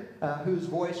Peter, whose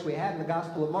voice we have in the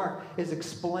Gospel of Mark, is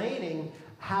explaining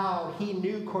how he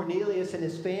knew Cornelius and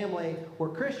his family were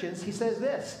Christians. He says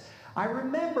this, I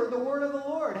remember the word of the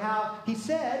Lord, how he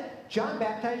said, John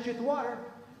baptized you with water,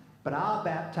 but I'll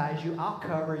baptize you, I'll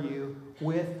cover you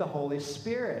with the Holy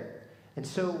Spirit. And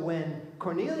so when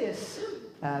Cornelius,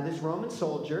 this Roman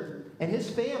soldier, and his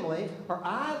family are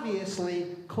obviously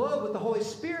clothed with the Holy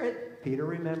Spirit, Peter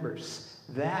remembers.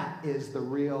 That is the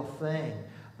real thing.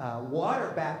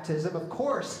 Water baptism, of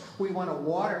course, we want to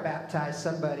water baptize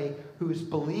somebody who's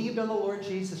believed on the Lord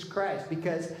Jesus Christ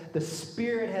because the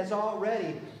Spirit has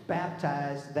already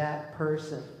baptized that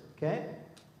person. Okay?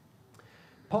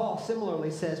 Paul similarly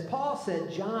says, Paul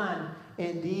said John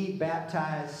indeed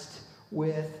baptized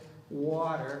with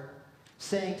water,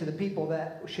 saying to the people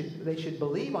that they should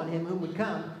believe on him whom would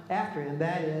come after him,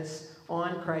 that is,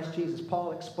 on Christ Jesus.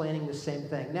 Paul explaining the same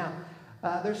thing. Now,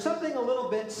 there's something a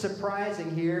little bit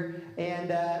surprising here, and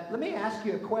let me ask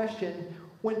you a question.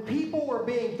 When people were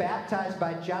being baptized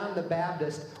by John the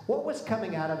Baptist, what was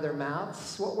coming out of their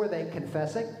mouths? What were they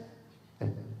confessing?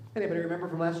 Anybody remember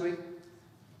from last week?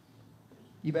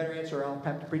 You better answer or I'll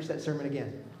have to preach that sermon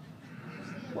again.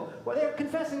 Well, they were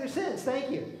confessing their sins. Thank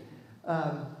you.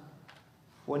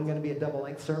 Wasn't going to be a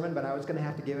double-length sermon, but I was going to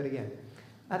have to give it again.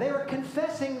 They were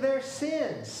confessing their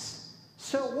sins.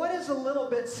 So what is a little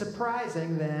bit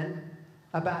surprising then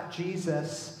about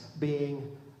Jesus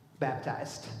being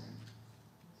baptized?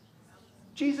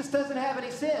 Jesus doesn't have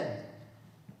any sin.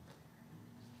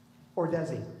 Or does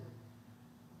he?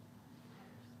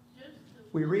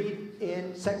 We read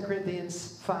in 2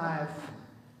 Corinthians 5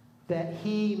 that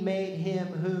he made him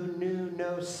who knew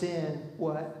no sin,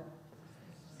 what?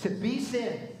 To be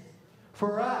sin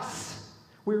for us.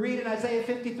 We read in Isaiah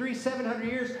 53, 700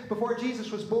 years before Jesus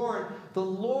was born, the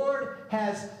Lord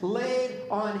has laid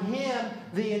on him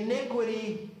the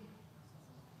iniquity.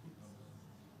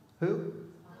 Who?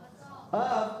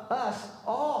 Of us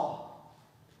all.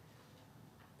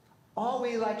 All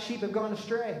we like sheep have gone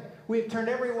astray. We have turned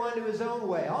everyone to his own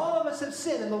way. All of us have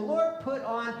sinned, and the Lord put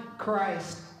on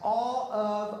Christ all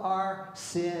of our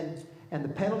sin. And the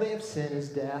penalty of sin is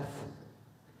death.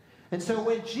 And so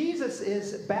when Jesus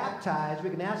is baptized, we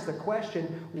can ask the question,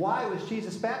 why was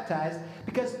Jesus baptized?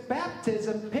 Because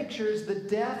baptism pictures the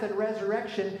death and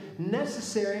resurrection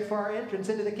necessary for our entrance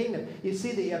into the kingdom. You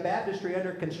see the baptistry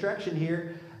under construction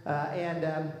here,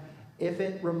 and if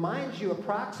it reminds you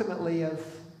approximately of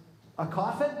a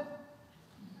coffin,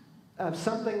 of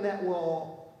something that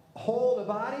will hold a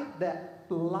body that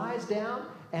lies down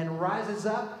and rises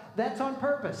up, that's on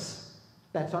purpose.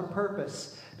 That's on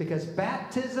purpose. Because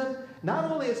baptism not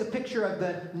only is a picture of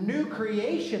the new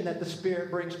creation that the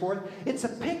Spirit brings forth, it's a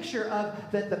picture of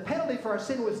that the penalty for our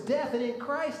sin was death, and in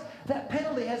Christ, that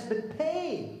penalty has been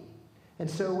paid. And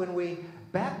so when we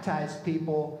baptize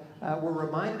people, we're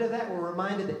reminded of that. We're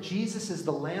reminded that Jesus is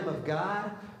the Lamb of God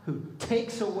who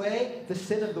takes away the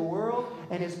sin of the world.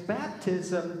 And his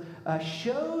baptism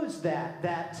shows that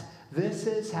this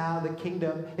is how the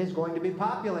kingdom is going to be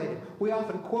populated. We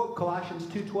often quote Colossians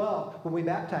 2:12 when we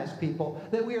baptize people,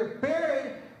 that we are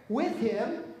buried with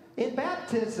him in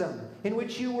baptism, in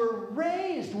which you were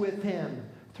raised with him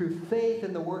through faith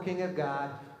in the working of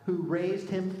God who raised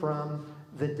him from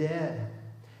the dead.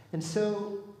 And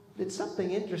so it's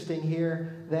something interesting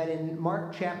here that in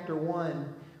Mark chapter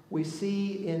 1, we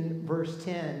see in verse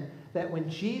 10 that when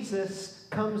Jesus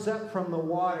comes up from the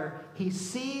water, he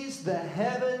sees the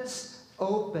heavens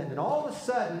open. And all of a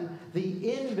sudden,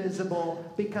 the invisible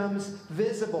becomes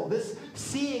visible. This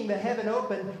seeing the heaven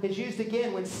open is used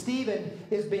again when Stephen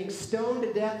is being stoned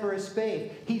to death for his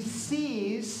faith. He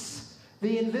sees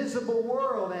the invisible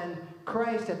world and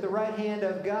Christ at the right hand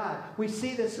of God. We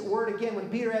see this word again when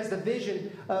Peter has the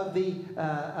vision of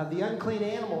the unclean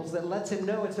animals that lets him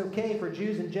know it's okay for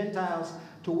Jews and Gentiles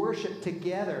to worship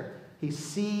together. He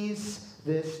sees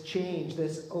this change,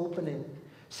 this opening.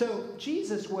 So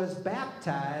Jesus was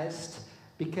baptized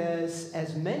because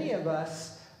as many of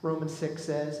us, Romans 6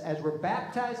 says, as we're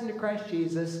baptized into Christ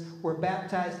Jesus, we're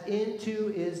baptized into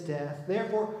his death.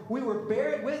 Therefore, we were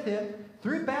buried with him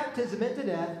through baptism into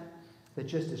death, that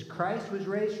just as Christ was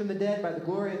raised from the dead by the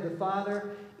glory of the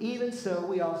Father, even so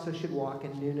we also should walk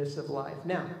in newness of life.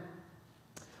 Now,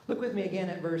 look with me again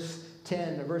at verse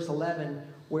 10 or verse 11,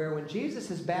 where when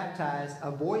Jesus is baptized, a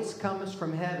voice comes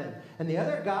from heaven. And the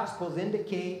other Gospels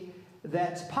indicate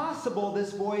that it's possible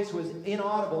this voice was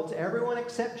inaudible to everyone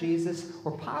except Jesus,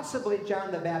 or possibly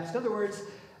John the Baptist. In other words,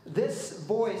 this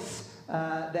voice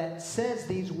that says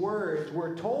these words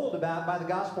were told about by the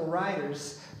Gospel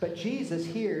writers, but Jesus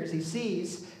hears, he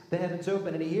sees the heavens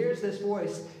open, and he hears this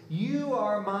voice, "You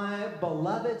are my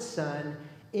beloved Son,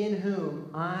 in whom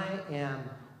I am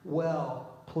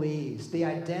well pleased." The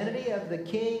identity of the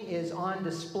King is on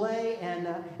display, and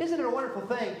isn't it a wonderful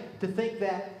thing to think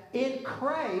that in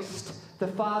Christ the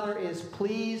Father is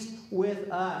pleased with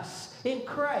us. In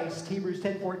Christ, Hebrews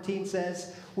 10:14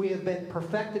 says, we have been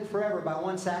perfected forever by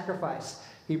one sacrifice.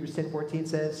 Hebrews 10:14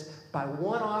 says, by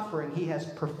one offering he has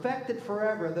perfected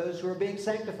forever those who are being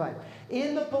sanctified.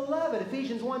 In the beloved,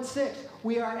 Ephesians 1:6,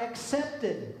 we are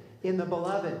accepted in the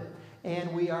beloved.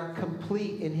 And we are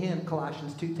complete in him,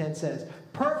 Colossians 2:10 says.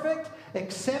 Perfect,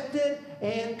 accepted,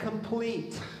 and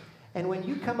complete. And when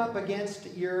you come up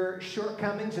against your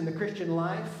shortcomings in the Christian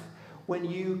life, when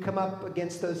you come up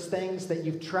against those things that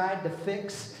you've tried to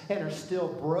fix and are still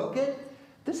broken,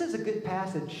 this is a good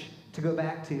passage to go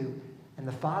back to. And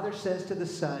the Father says to the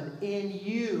Son, in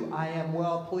you I am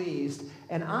well pleased,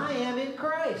 and I am in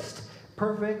Christ,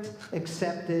 perfect,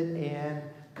 accepted, and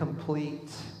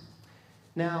complete.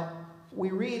 Now,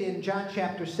 we read in John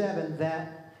chapter 7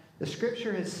 that the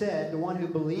Scripture has said, the one who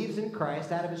believes in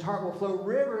Christ, out of his heart will flow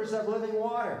rivers of living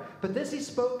water. But this he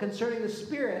spoke concerning the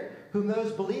Spirit, whom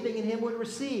those believing in him would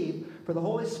receive. For the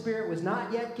Holy Spirit was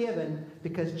not yet given,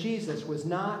 because Jesus was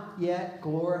not yet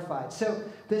glorified. So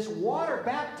this water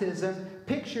baptism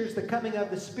pictures the coming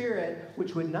of the Spirit,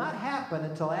 which would not happen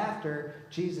until after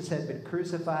Jesus had been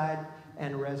crucified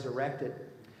and resurrected.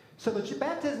 So the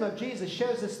baptism of Jesus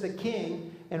shows us the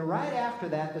King, and right after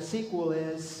that, the sequel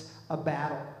is a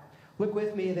battle. Look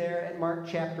with me there at Mark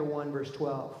chapter 1, verse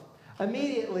 12.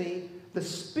 Immediately, the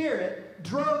Spirit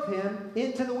drove him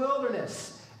into the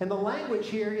wilderness. And the language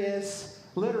here is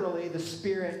literally the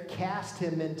Spirit cast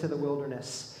him into the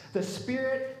wilderness. The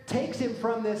Spirit takes him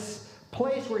from this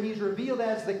place where he's revealed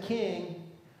as the King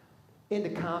into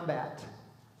combat.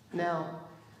 Now,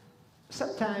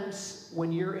 sometimes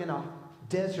when you're in a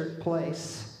desert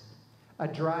place, a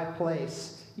dry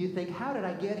place, you think, how did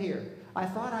I get here? I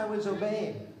thought I was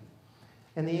obeying.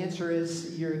 And the answer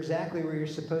is, you're exactly where you're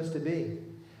supposed to be.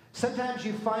 Sometimes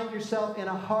you find yourself in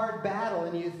a hard battle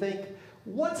and you think,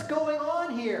 what's going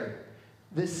on here?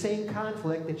 This same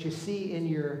conflict that you see in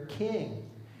your King.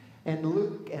 And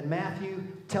Luke and Matthew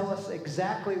tell us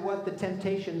exactly what the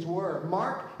temptations were.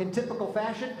 Mark, in typical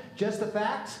fashion, just the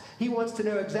facts. He wants to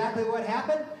know exactly what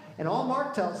happened. And all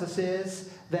Mark tells us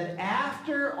is that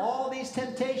after all these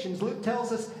temptations, Luke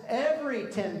tells us every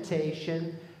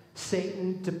temptation,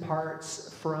 Satan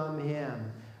departs from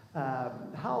him.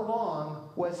 How long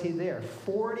was he there?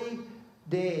 40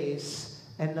 days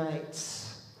and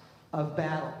nights of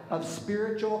battle, of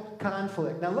spiritual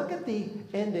conflict. Now look at the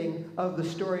ending of the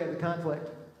story of the conflict.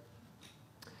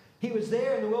 He was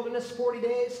there in the wilderness 40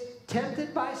 days,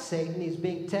 tempted by Satan. He's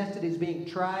being tested, he's being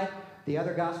tried. The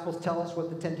other Gospels tell us what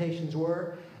the temptations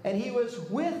were. And he was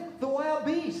with the wild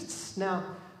beasts. Now,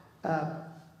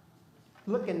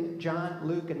 Look in John,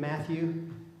 Luke, and Matthew.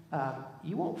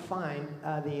 You won't find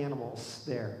the animals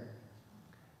there.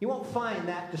 You won't find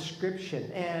that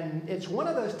description. And it's one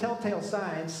of those telltale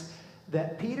signs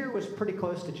that Peter was pretty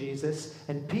close to Jesus,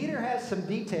 and Peter has some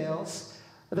details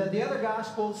that the other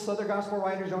gospel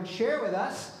writers don't share with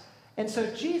us. And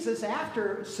so Jesus,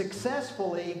 after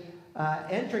successfully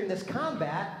entering this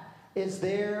combat, is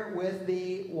there with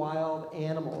the wild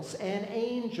animals, and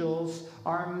angels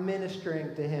are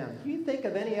ministering to him. Do you think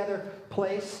of any other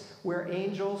place where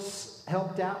angels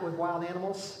helped out with wild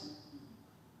animals?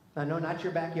 No, not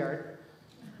your backyard.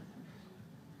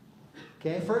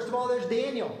 Okay, first of all, there's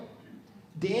Daniel.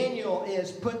 Daniel is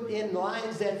put in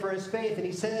lion's den for his faith, and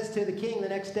he says to the king the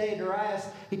next day, Darius,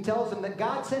 he tells him that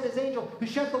God sent his angel who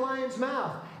shut the lion's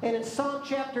mouth. And in Psalm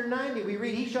chapter 90, we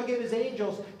read, he shall give his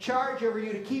angels charge over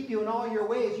you to keep you in all your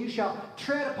ways. You shall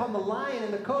tread upon the lion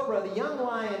and the cobra, the young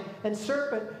lion and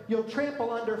serpent, you'll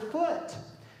trample underfoot.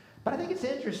 But I think it's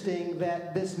interesting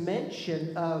that this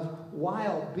mention of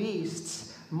wild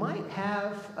beasts might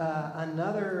have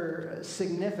another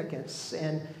significance,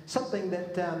 and something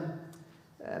that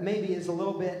maybe is a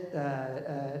little bit,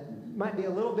 might be a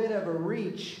little bit of a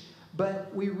reach.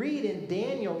 But we read in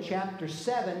Daniel chapter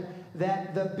 7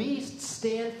 that the beasts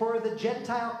stand for the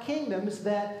Gentile kingdoms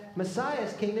that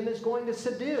Messiah's kingdom is going to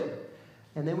subdue.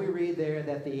 And then we read there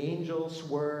that the angels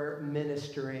were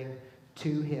ministering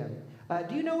to him.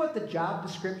 Do you know what the job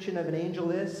description of an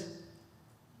angel is?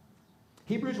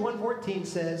 Hebrews 1:14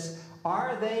 says,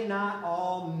 are they not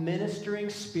all ministering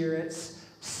spirits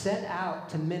sent out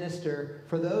to minister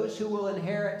for those who will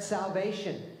inherit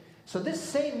salvation? So this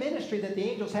same ministry that the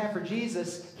angels have for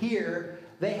Jesus here,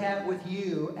 they have with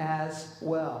you as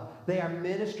well. They are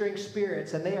ministering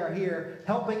spirits, and they are here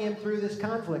helping him through this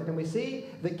conflict. And we see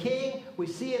the king, we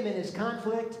see him in his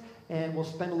conflict, and we'll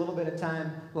spend a little bit of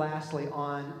time lastly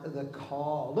on the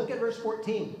call. Look at verse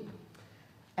 14.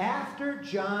 After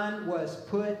John was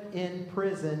put in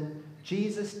prison,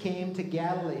 Jesus came to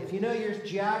Galilee. If you know your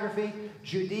geography,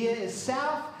 Judea is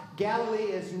south,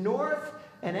 Galilee is north.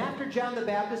 And after John the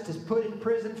Baptist is put in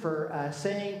prison for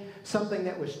saying something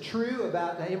that was true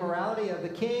about the immorality of the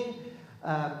king,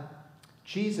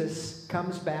 Jesus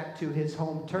comes back to his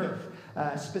home turf,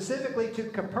 specifically to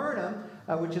Capernaum,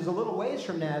 which is a little ways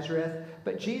from Nazareth.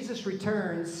 But Jesus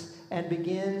returns and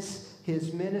begins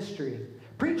his ministry,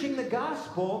 preaching the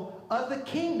gospel of the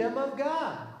kingdom of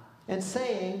God and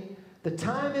saying, the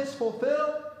time is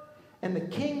fulfilled and the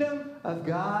kingdom of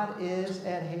God is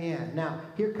at hand. Now,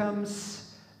 here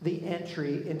comes the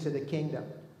entry into the kingdom.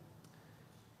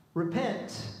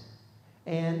 Repent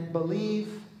and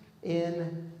believe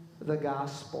in the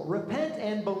gospel. Repent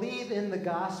and believe in the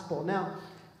gospel. Now,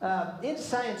 in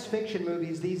science fiction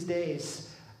movies these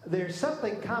days, there's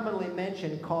something commonly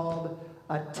mentioned called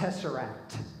a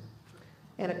tesseract.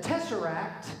 And a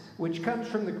tesseract, which comes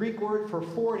from the Greek word for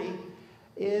 40,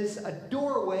 is a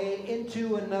doorway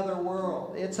into another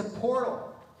world. It's a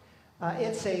portal.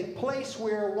 It's a place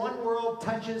where one world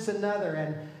touches another,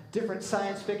 and different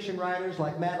science fiction writers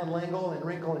like Madeleine L'Engle in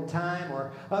Wrinkle in Time,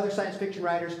 or other science fiction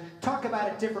writers, talk about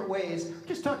it different ways.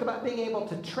 Just talk about being able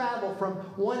to travel from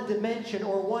one dimension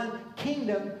or one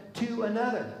kingdom to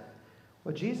another.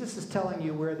 Well, Jesus is telling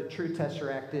you where the true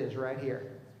tesseract is right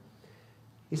here.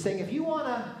 He's saying if you want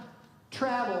to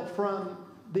travel from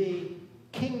the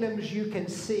kingdoms you can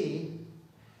see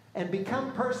and become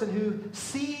a person who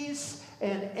sees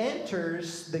and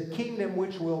enters the kingdom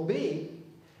which will be,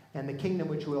 and the kingdom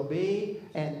which will be,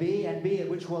 and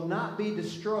which will not be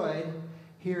destroyed,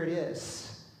 here it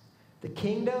is. The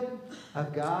kingdom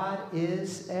of God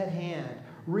is at hand.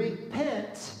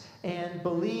 Repent and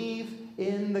believe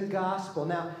in the gospel.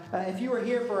 Now, if you were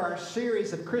here for our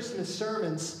series of Christmas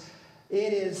sermons,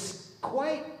 it is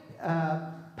quite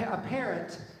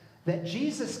apparent that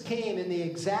Jesus came in the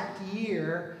exact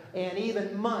year and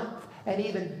even month and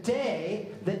even day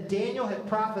that Daniel had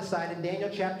prophesied in Daniel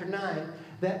chapter 9,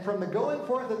 that from the going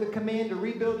forth of the command to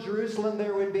rebuild Jerusalem,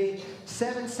 there would be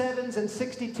 7 sevens and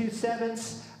 62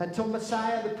 sevens until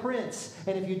Messiah the Prince.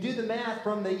 And if you do the math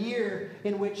from the year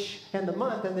in which, and the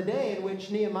month and the day in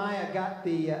which Nehemiah got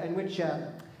the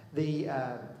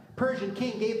Persian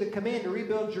king gave the command to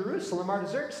rebuild Jerusalem,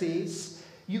 Artaxerxes,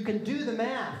 you can do the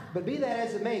math. But be that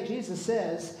as it may, Jesus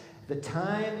says, the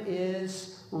time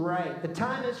is right. The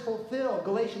time is fulfilled.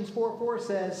 Galatians 4:4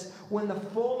 says, when the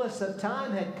fullness of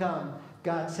time had come,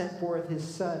 God sent forth his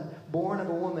son, born of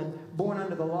a woman, born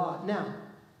under the law. Now,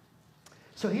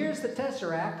 so here's the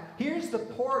tesseract, here's the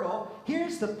portal,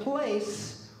 here's the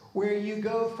place where you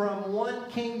go from one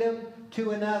kingdom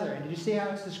to another. And did you see how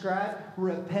it's described?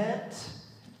 Repent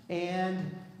and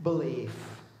belief.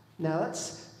 Now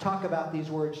let's talk about these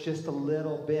words just a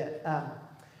little bit.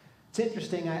 It's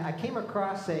interesting. I came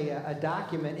across a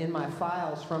document in my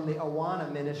files from the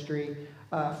Awana ministry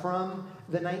from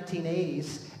the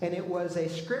 1980s, and it was a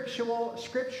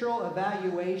scriptural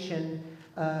evaluation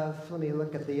of, let me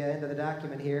look at the end of the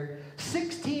document here,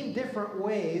 16 different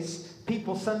ways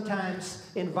people sometimes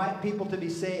invite people to be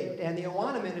saved. And the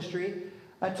Awana ministry,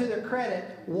 to their credit,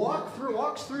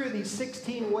 walks through these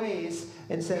 16 ways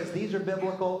and says, these are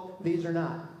biblical, these are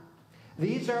not.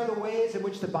 These are the ways in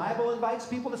which the Bible invites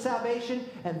people to salvation,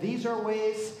 and these are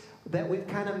ways that we've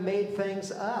kind of made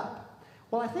things up.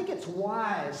 Well, I think it's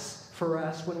wise for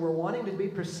us, when we're wanting to be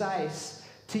precise,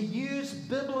 to use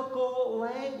biblical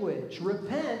language.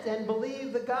 Repent and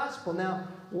believe the gospel. Now,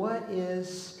 what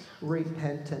is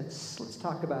repentance? Let's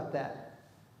talk about that.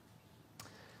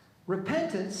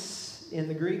 Repentance in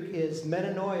the Greek is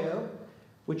metanoia,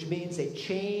 which means a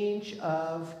change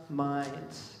of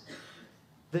mind.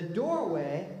 The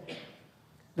doorway,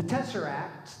 the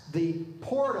tesseract, the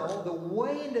portal, the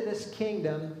way into this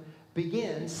kingdom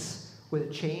begins with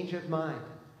a change of mind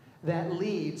that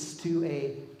leads to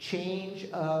a change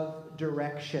of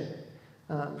direction.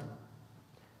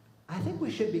 I think we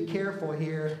should be careful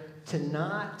here to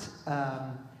not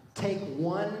take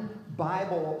one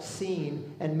Bible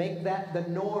scene and make that the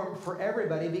norm for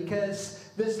everybody, because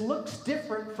this looks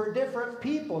different for different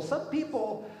people. Some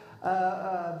people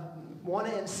want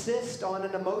to insist on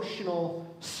an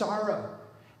emotional sorrow.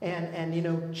 And you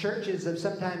know, churches have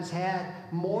sometimes had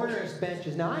mourners'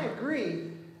 benches. Now, I agree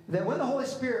that when the Holy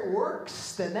Spirit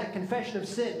works, then that confession of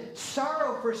sin,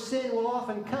 sorrow for sin will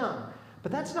often come.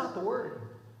 But that's not the word.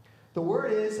 The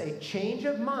word is a change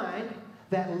of mind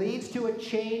that leads to a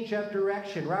change of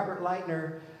direction. Robert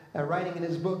Leitner, writing in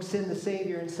his book, Sin, the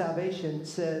Savior, and Salvation,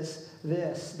 says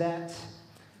this, that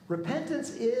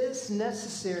repentance is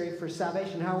necessary for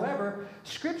salvation. However,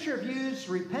 Scripture views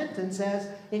repentance as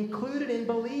included in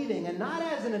believing and not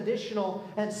as an additional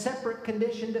and separate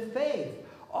condition to faith.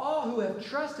 All who have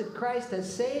trusted Christ as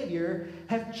Savior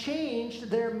have changed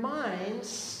their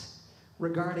minds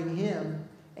regarding Him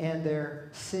and their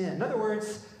sin. In other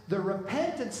words, the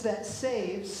repentance that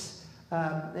saves,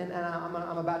 and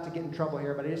I'm about to get in trouble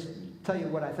here, but I just tell you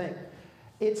what I think.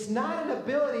 It's not an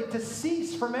ability to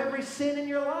cease from every sin in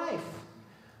your life.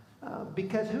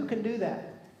 Because who can do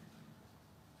that?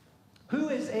 Who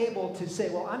is able to say,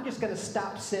 well, I'm just going to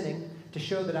stop sinning to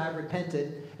show that I've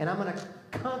repented, and I'm going to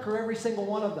conquer every single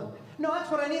one of them? No,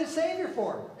 that's what I need a Savior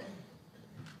for.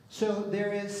 So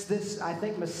there is this, I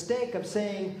think, mistake of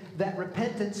saying that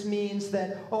repentance means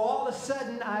that, oh, all of a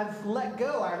sudden I've let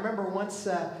go. I remember once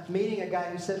meeting a guy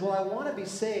who says, well, I want to be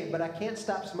saved, but I can't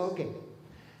stop smoking.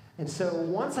 And so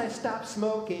once I stop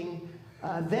smoking,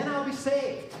 then I'll be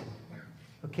saved.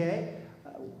 Okay?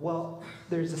 Well,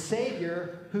 there's a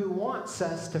Savior who wants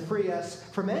us to free us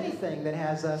from anything that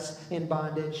has us in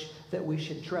bondage that we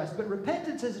should trust. But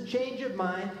repentance is a change of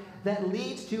mind that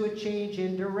leads to a change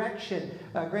in direction.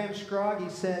 Graham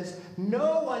Scroggie says,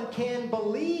 no one can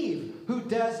believe who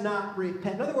does not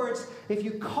repent. In other words, if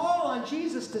you call on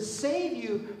Jesus to save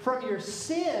you from your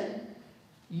sin,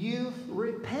 you've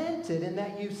repented in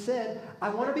that you've said, I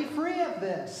want to be free of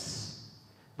this.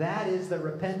 That is the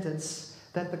repentance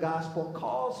that the gospel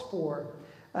calls for.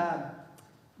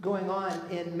 Going on,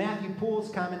 in Matthew Poole's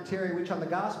commentary, which on the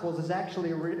Gospels is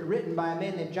actually written by a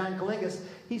man named John Kalingas,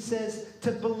 he says,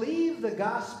 to believe the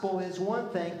gospel is one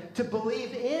thing, to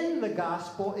believe in the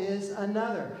gospel is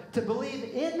another. To believe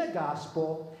in the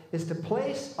gospel is to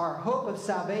place our hope of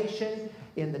salvation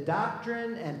in the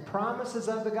doctrine and promises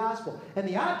of the gospel. And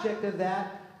the object of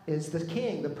that is the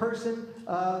King, the person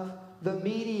of the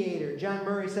mediator. John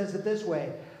Murray says it this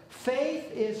way: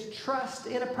 faith is trust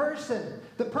in a person,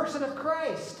 the person of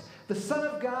Christ, the Son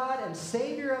of God and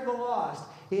Savior of the lost.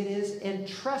 It is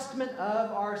entrustment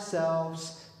of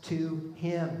ourselves to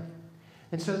Him.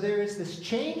 And so there is this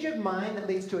change of mind that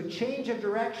leads to a change of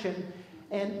direction,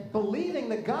 and believing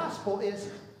the gospel is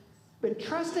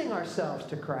entrusting ourselves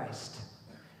to Christ.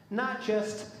 Not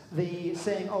just the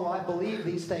saying, oh, I believe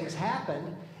these things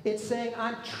happen. It's saying,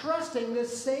 I'm trusting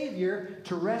this Savior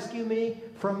to rescue me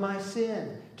from my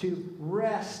sin, to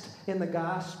rest in the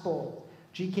gospel.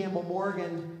 G. Campbell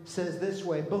Morgan says this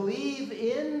way: believe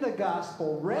in the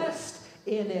gospel, rest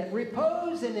in it,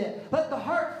 repose in it, let the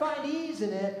heart find ease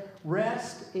in it,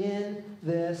 rest in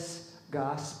this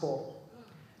gospel.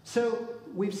 So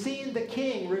we've seen the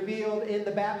king revealed in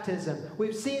the baptism.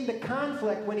 We've seen the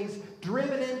conflict when he's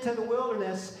driven into the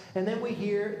wilderness, and then we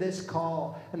hear this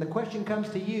call. And the question comes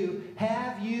to you,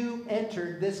 have you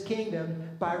entered this kingdom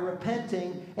by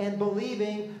repenting and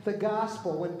believing the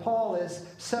gospel? When Paul is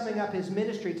summing up his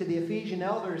ministry to the Ephesian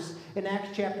elders in Acts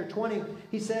chapter 20,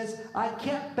 he says, I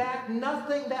kept back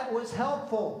nothing that was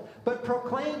helpful, but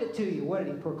proclaimed it to you. What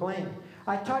did he proclaim?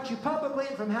 I taught you publicly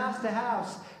and from house to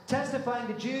house, testifying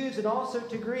to Jews and also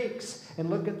to Greeks.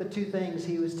 And look at the two things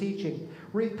he was teaching.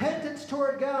 Repentance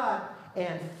toward God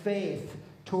and faith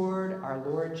toward our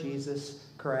Lord Jesus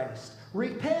Christ.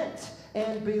 Repent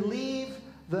and believe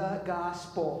the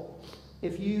gospel.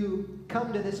 If you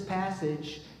come to this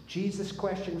passage, Jesus'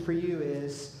 question for you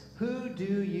is, who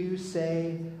do you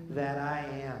say that I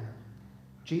am?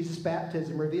 Jesus'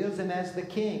 baptism reveals him as the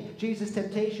king. Jesus'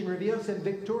 temptation reveals him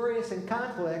victorious in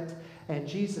conflict. And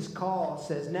Jesus' call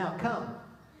says, now come,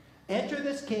 enter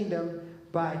this kingdom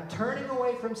by turning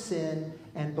away from sin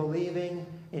and believing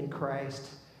in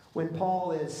Christ. When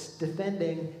Paul is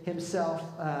defending himself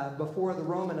before the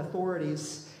Roman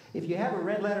authorities, if you have a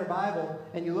red letter Bible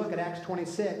and you look at Acts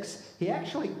 26, he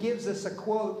actually gives us a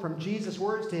quote from Jesus'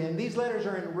 words to him. These letters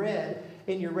are in red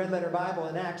in your red letter Bible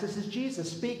in Acts. This is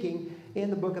Jesus speaking in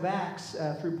the book of Acts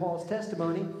through Paul's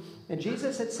testimony. And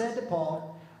Jesus had said to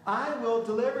Paul, I will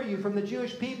deliver you from the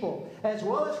Jewish people, as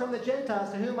well as from the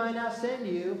Gentiles, to whom I now send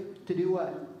you to do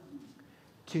what?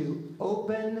 To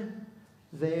open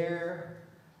their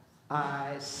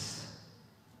eyes.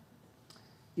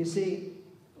 You see,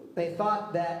 they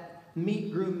thought that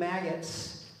meat grew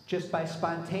maggots just by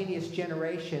spontaneous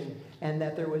generation and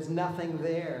that there was nothing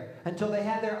there until they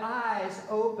had their eyes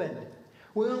opened.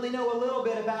 We only know a little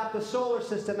bit about the solar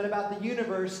system and about the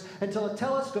universe until a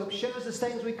telescope shows us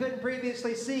things we couldn't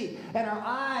previously see, and our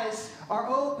eyes are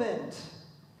opened.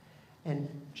 And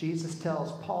Jesus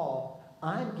tells Paul,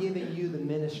 I'm giving you the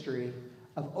ministry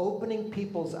of opening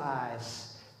people's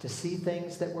eyes to see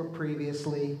things that were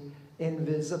previously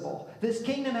invisible. This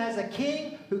kingdom has a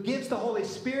king who gives the Holy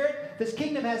Spirit. This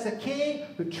kingdom has a king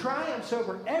who triumphs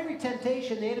over every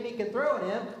temptation the enemy can throw at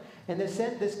him. And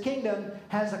this kingdom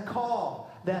has a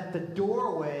call that the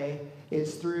doorway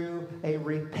is through a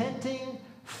repenting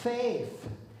faith.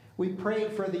 We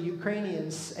prayed for the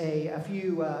Ukrainians a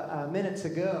few minutes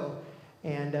ago,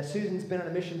 and Susan's been on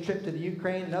a mission trip to the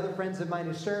Ukraine, and other friends of mine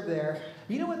who serve there.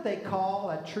 You know what they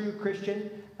call a true Christian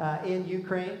in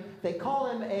Ukraine? They call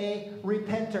him a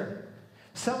repenter.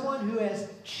 Someone who has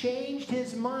changed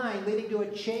his mind, leading to a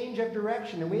change of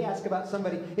direction. And we ask about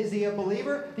somebody, is he a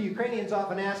believer? The Ukrainians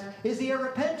often ask, is he a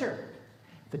repenter?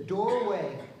 The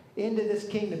doorway into this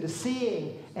kingdom, to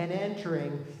seeing and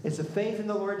entering, is a faith in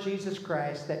the Lord Jesus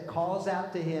Christ that calls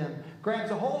out to him, grabs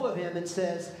a hold of him and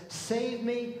says, save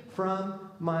me from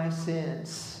my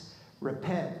sins.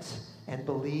 Repent and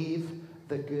believe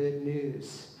the good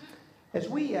news. As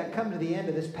we come to the end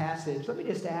of this passage, let me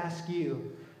just ask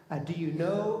you, do you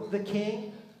know the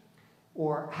King?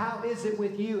 Or how is it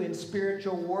with you in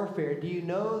spiritual warfare? Do you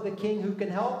know the King who can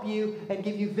help you and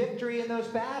give you victory in those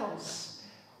battles?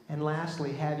 And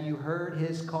lastly, have you heard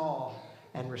his call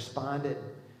and responded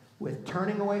with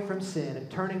turning away from sin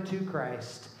and turning to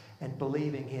Christ and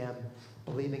believing him,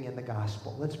 believing in the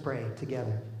gospel? Let's pray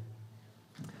together.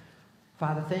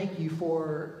 Father, thank you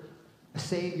for a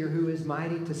Savior who is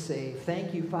mighty to save.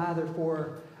 Thank you, Father,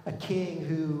 for a King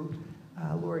who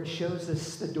Lord, shows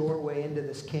us the doorway into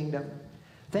this kingdom.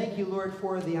 Thank you, Lord,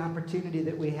 for the opportunity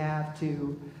that we have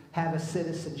to have a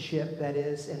citizenship that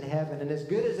is in heaven. And as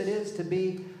good as it is to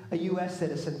be a U.S.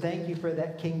 citizen, thank you for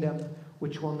that kingdom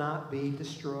which will not be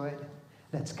destroyed,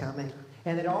 that's coming.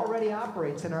 And it already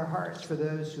operates in our hearts for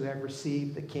those who have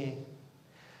received the King.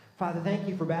 Father, thank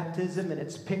you for baptism and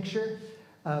its picture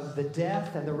of the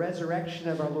death and the resurrection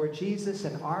of our Lord Jesus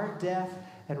and our death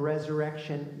and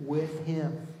resurrection with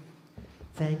him.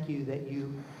 Thank you that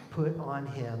you put on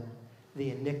him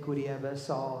the iniquity of us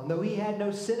all. And though he had no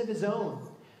sin of his own,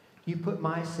 you put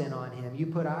my sin on him. You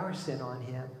put our sin on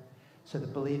him, so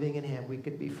that believing in him, we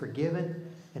could be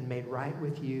forgiven and made right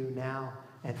with you now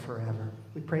and forever.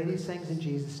 We pray these things in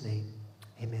Jesus' name.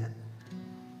 Amen.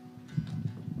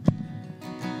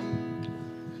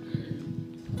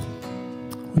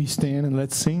 We stand and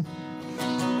let's sing.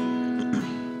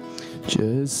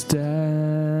 Just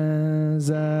as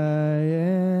I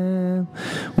am,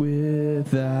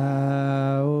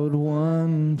 without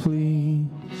one plea,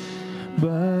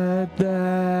 but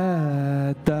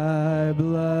that thy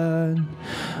blood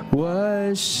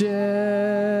was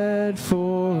shed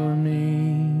for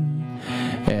me,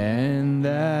 and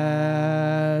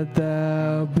that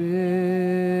thou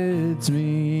bidst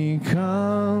me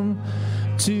come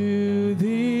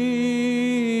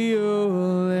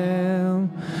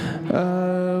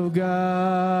of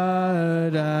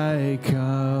God, I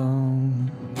come.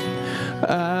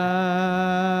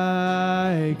 I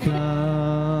come.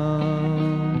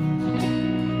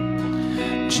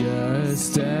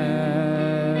 Just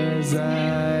as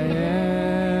I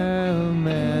am,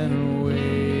 and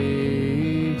waiting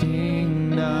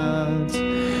not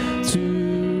to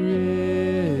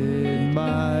rid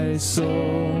my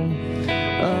soul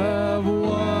of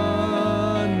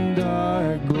one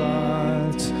dark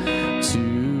blot,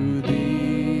 to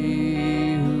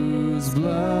thee whose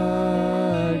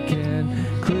blood can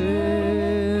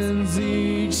cleanse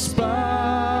each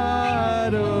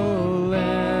spot, O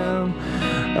Lamb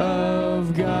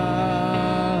of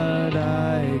God,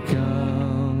 I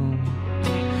come.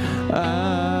 I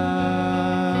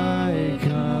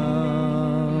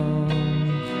come.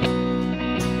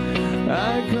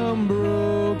 I come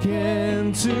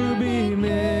broken to be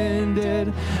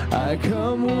mended. I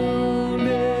come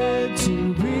wounded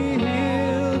to be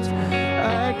healed.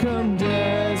 I come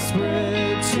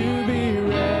desperate to be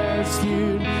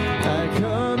rescued. I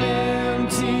come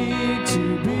empty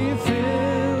to be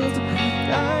filled.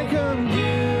 I come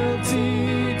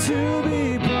guilty to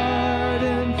be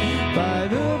pardoned by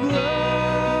the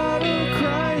blood of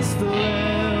Christ the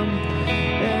Lamb.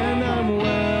 And I'm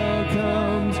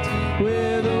welcomed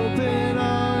with open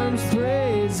arms,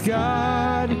 praise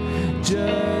God,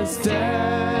 just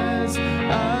as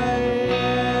I am.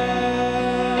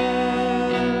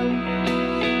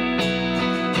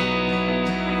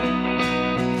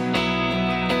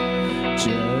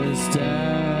 Just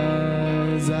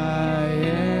as I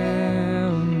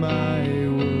am, I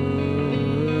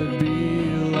would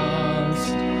be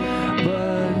lost,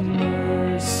 but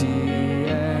mercy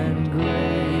and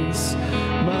grace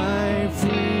my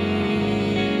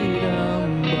freedom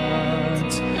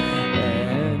bought,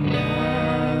 and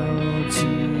now to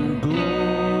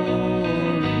glory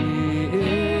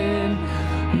in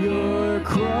your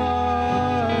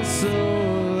cross, O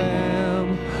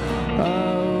Lamb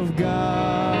of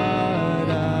God,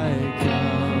 I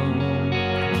come.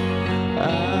 I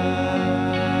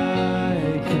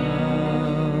come.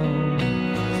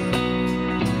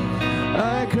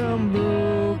 I come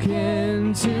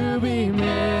broken to be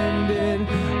mended.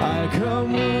 I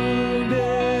come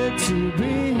wounded to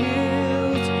be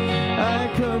healed.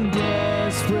 I come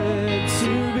desperate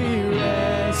to be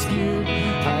rescued.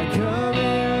 I come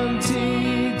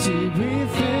empty to be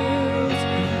filled.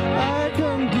 I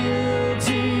come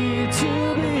guilty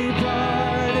to be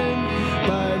pardoned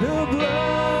by the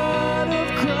blood of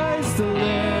Christ the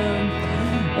Lamb.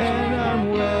 And I'm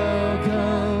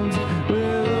welcomed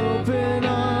with open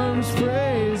arms,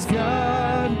 praise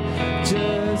God,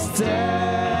 just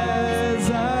as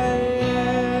I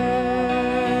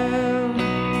am.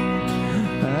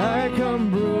 I come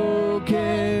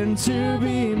broken to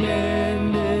be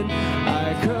mended.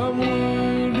 I come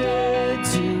wounded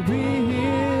to be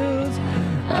healed.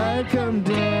 I come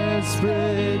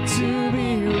desperate to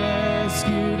be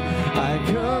rescued. I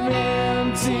come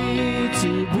empty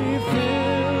to be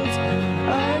filled.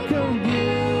 I come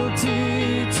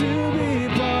guilty to be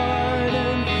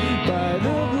pardoned by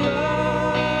the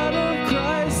blood of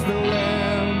Christ the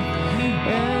Lamb.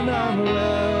 And I'm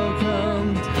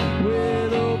welcomed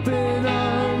with open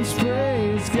arms,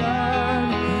 praise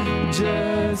God,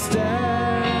 just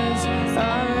as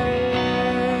I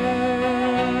am.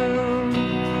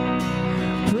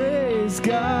 Praise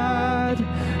God,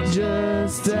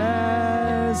 just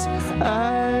as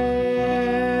I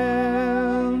am.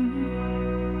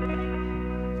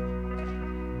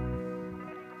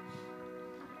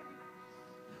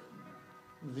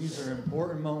 These are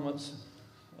important moments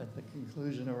at the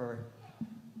conclusion of our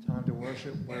time to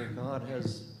worship, where God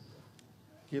has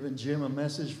given Jim a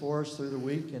message for us through the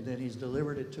week, and then he's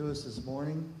delivered it to us this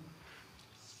morning.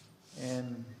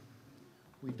 And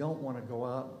we don't want to go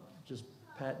out, just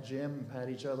pat Jim and pat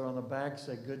each other on the back,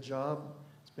 say, good job,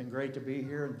 it's been great to be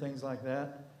here, and things like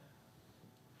that.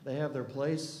 They have their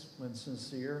place when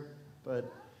sincere,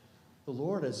 but the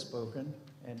Lord has spoken,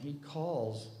 and he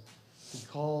calls. He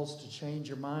calls to change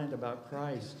your mind about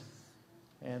Christ,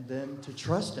 and then to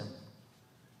trust him.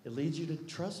 It leads you to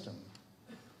trust him.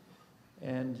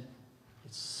 And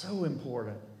it's so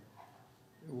important.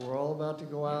 We're all about to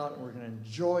go out, and we're going to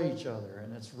enjoy each other,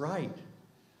 and it's right.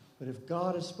 But if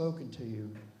God has spoken to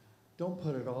you, don't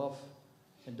put it off,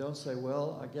 and don't say,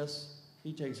 well, I guess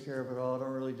he takes care of it all. I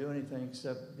don't really do anything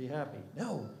except be happy.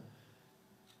 No.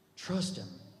 Trust him.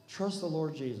 Trust the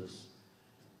Lord Jesus.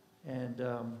 And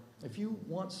if you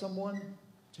want someone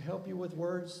to help you with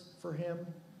words for him,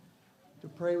 to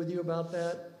pray with you about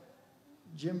that,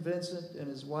 Jim Vincent and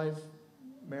his wife,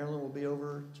 Marilyn, will be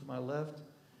over to my left.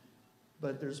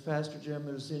 But there's Pastor Jim,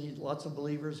 there's lots of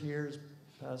believers here, there's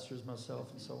pastors,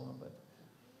 myself, and so on. But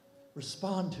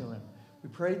respond to him. We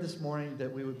prayed this morning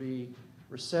that we would be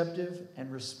receptive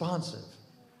and responsive.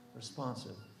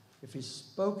 Responsive. If he's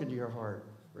spoken to your heart,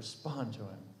 respond to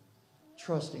him.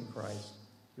 Trust in Christ.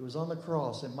 He was on the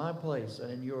cross in my place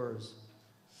and in yours,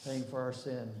 paying for our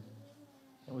sin,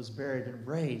 and was buried and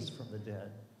raised from the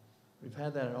dead. We've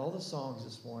had that in all the songs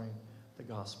this morning, the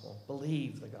gospel.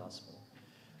 Believe the gospel.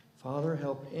 Father,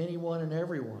 help anyone and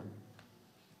everyone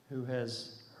who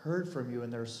has heard from you in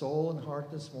their soul and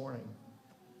heart this morning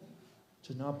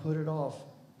to not put it off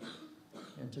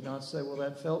and to not say, well,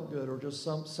 that felt good, or just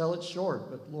sell it short.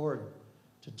 But Lord,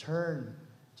 to turn,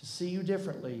 to see you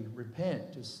differently,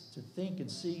 repent, to think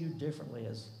and see you differently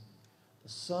as the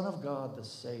Son of God, the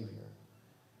Savior,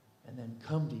 and then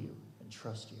come to you and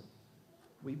trust you.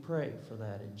 We pray for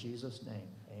that in Jesus' name.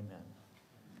 Amen.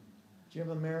 Jim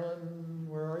and Marilyn,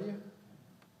 where are you?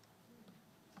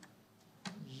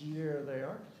 There they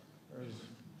are.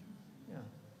 Yeah.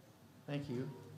 Thank you.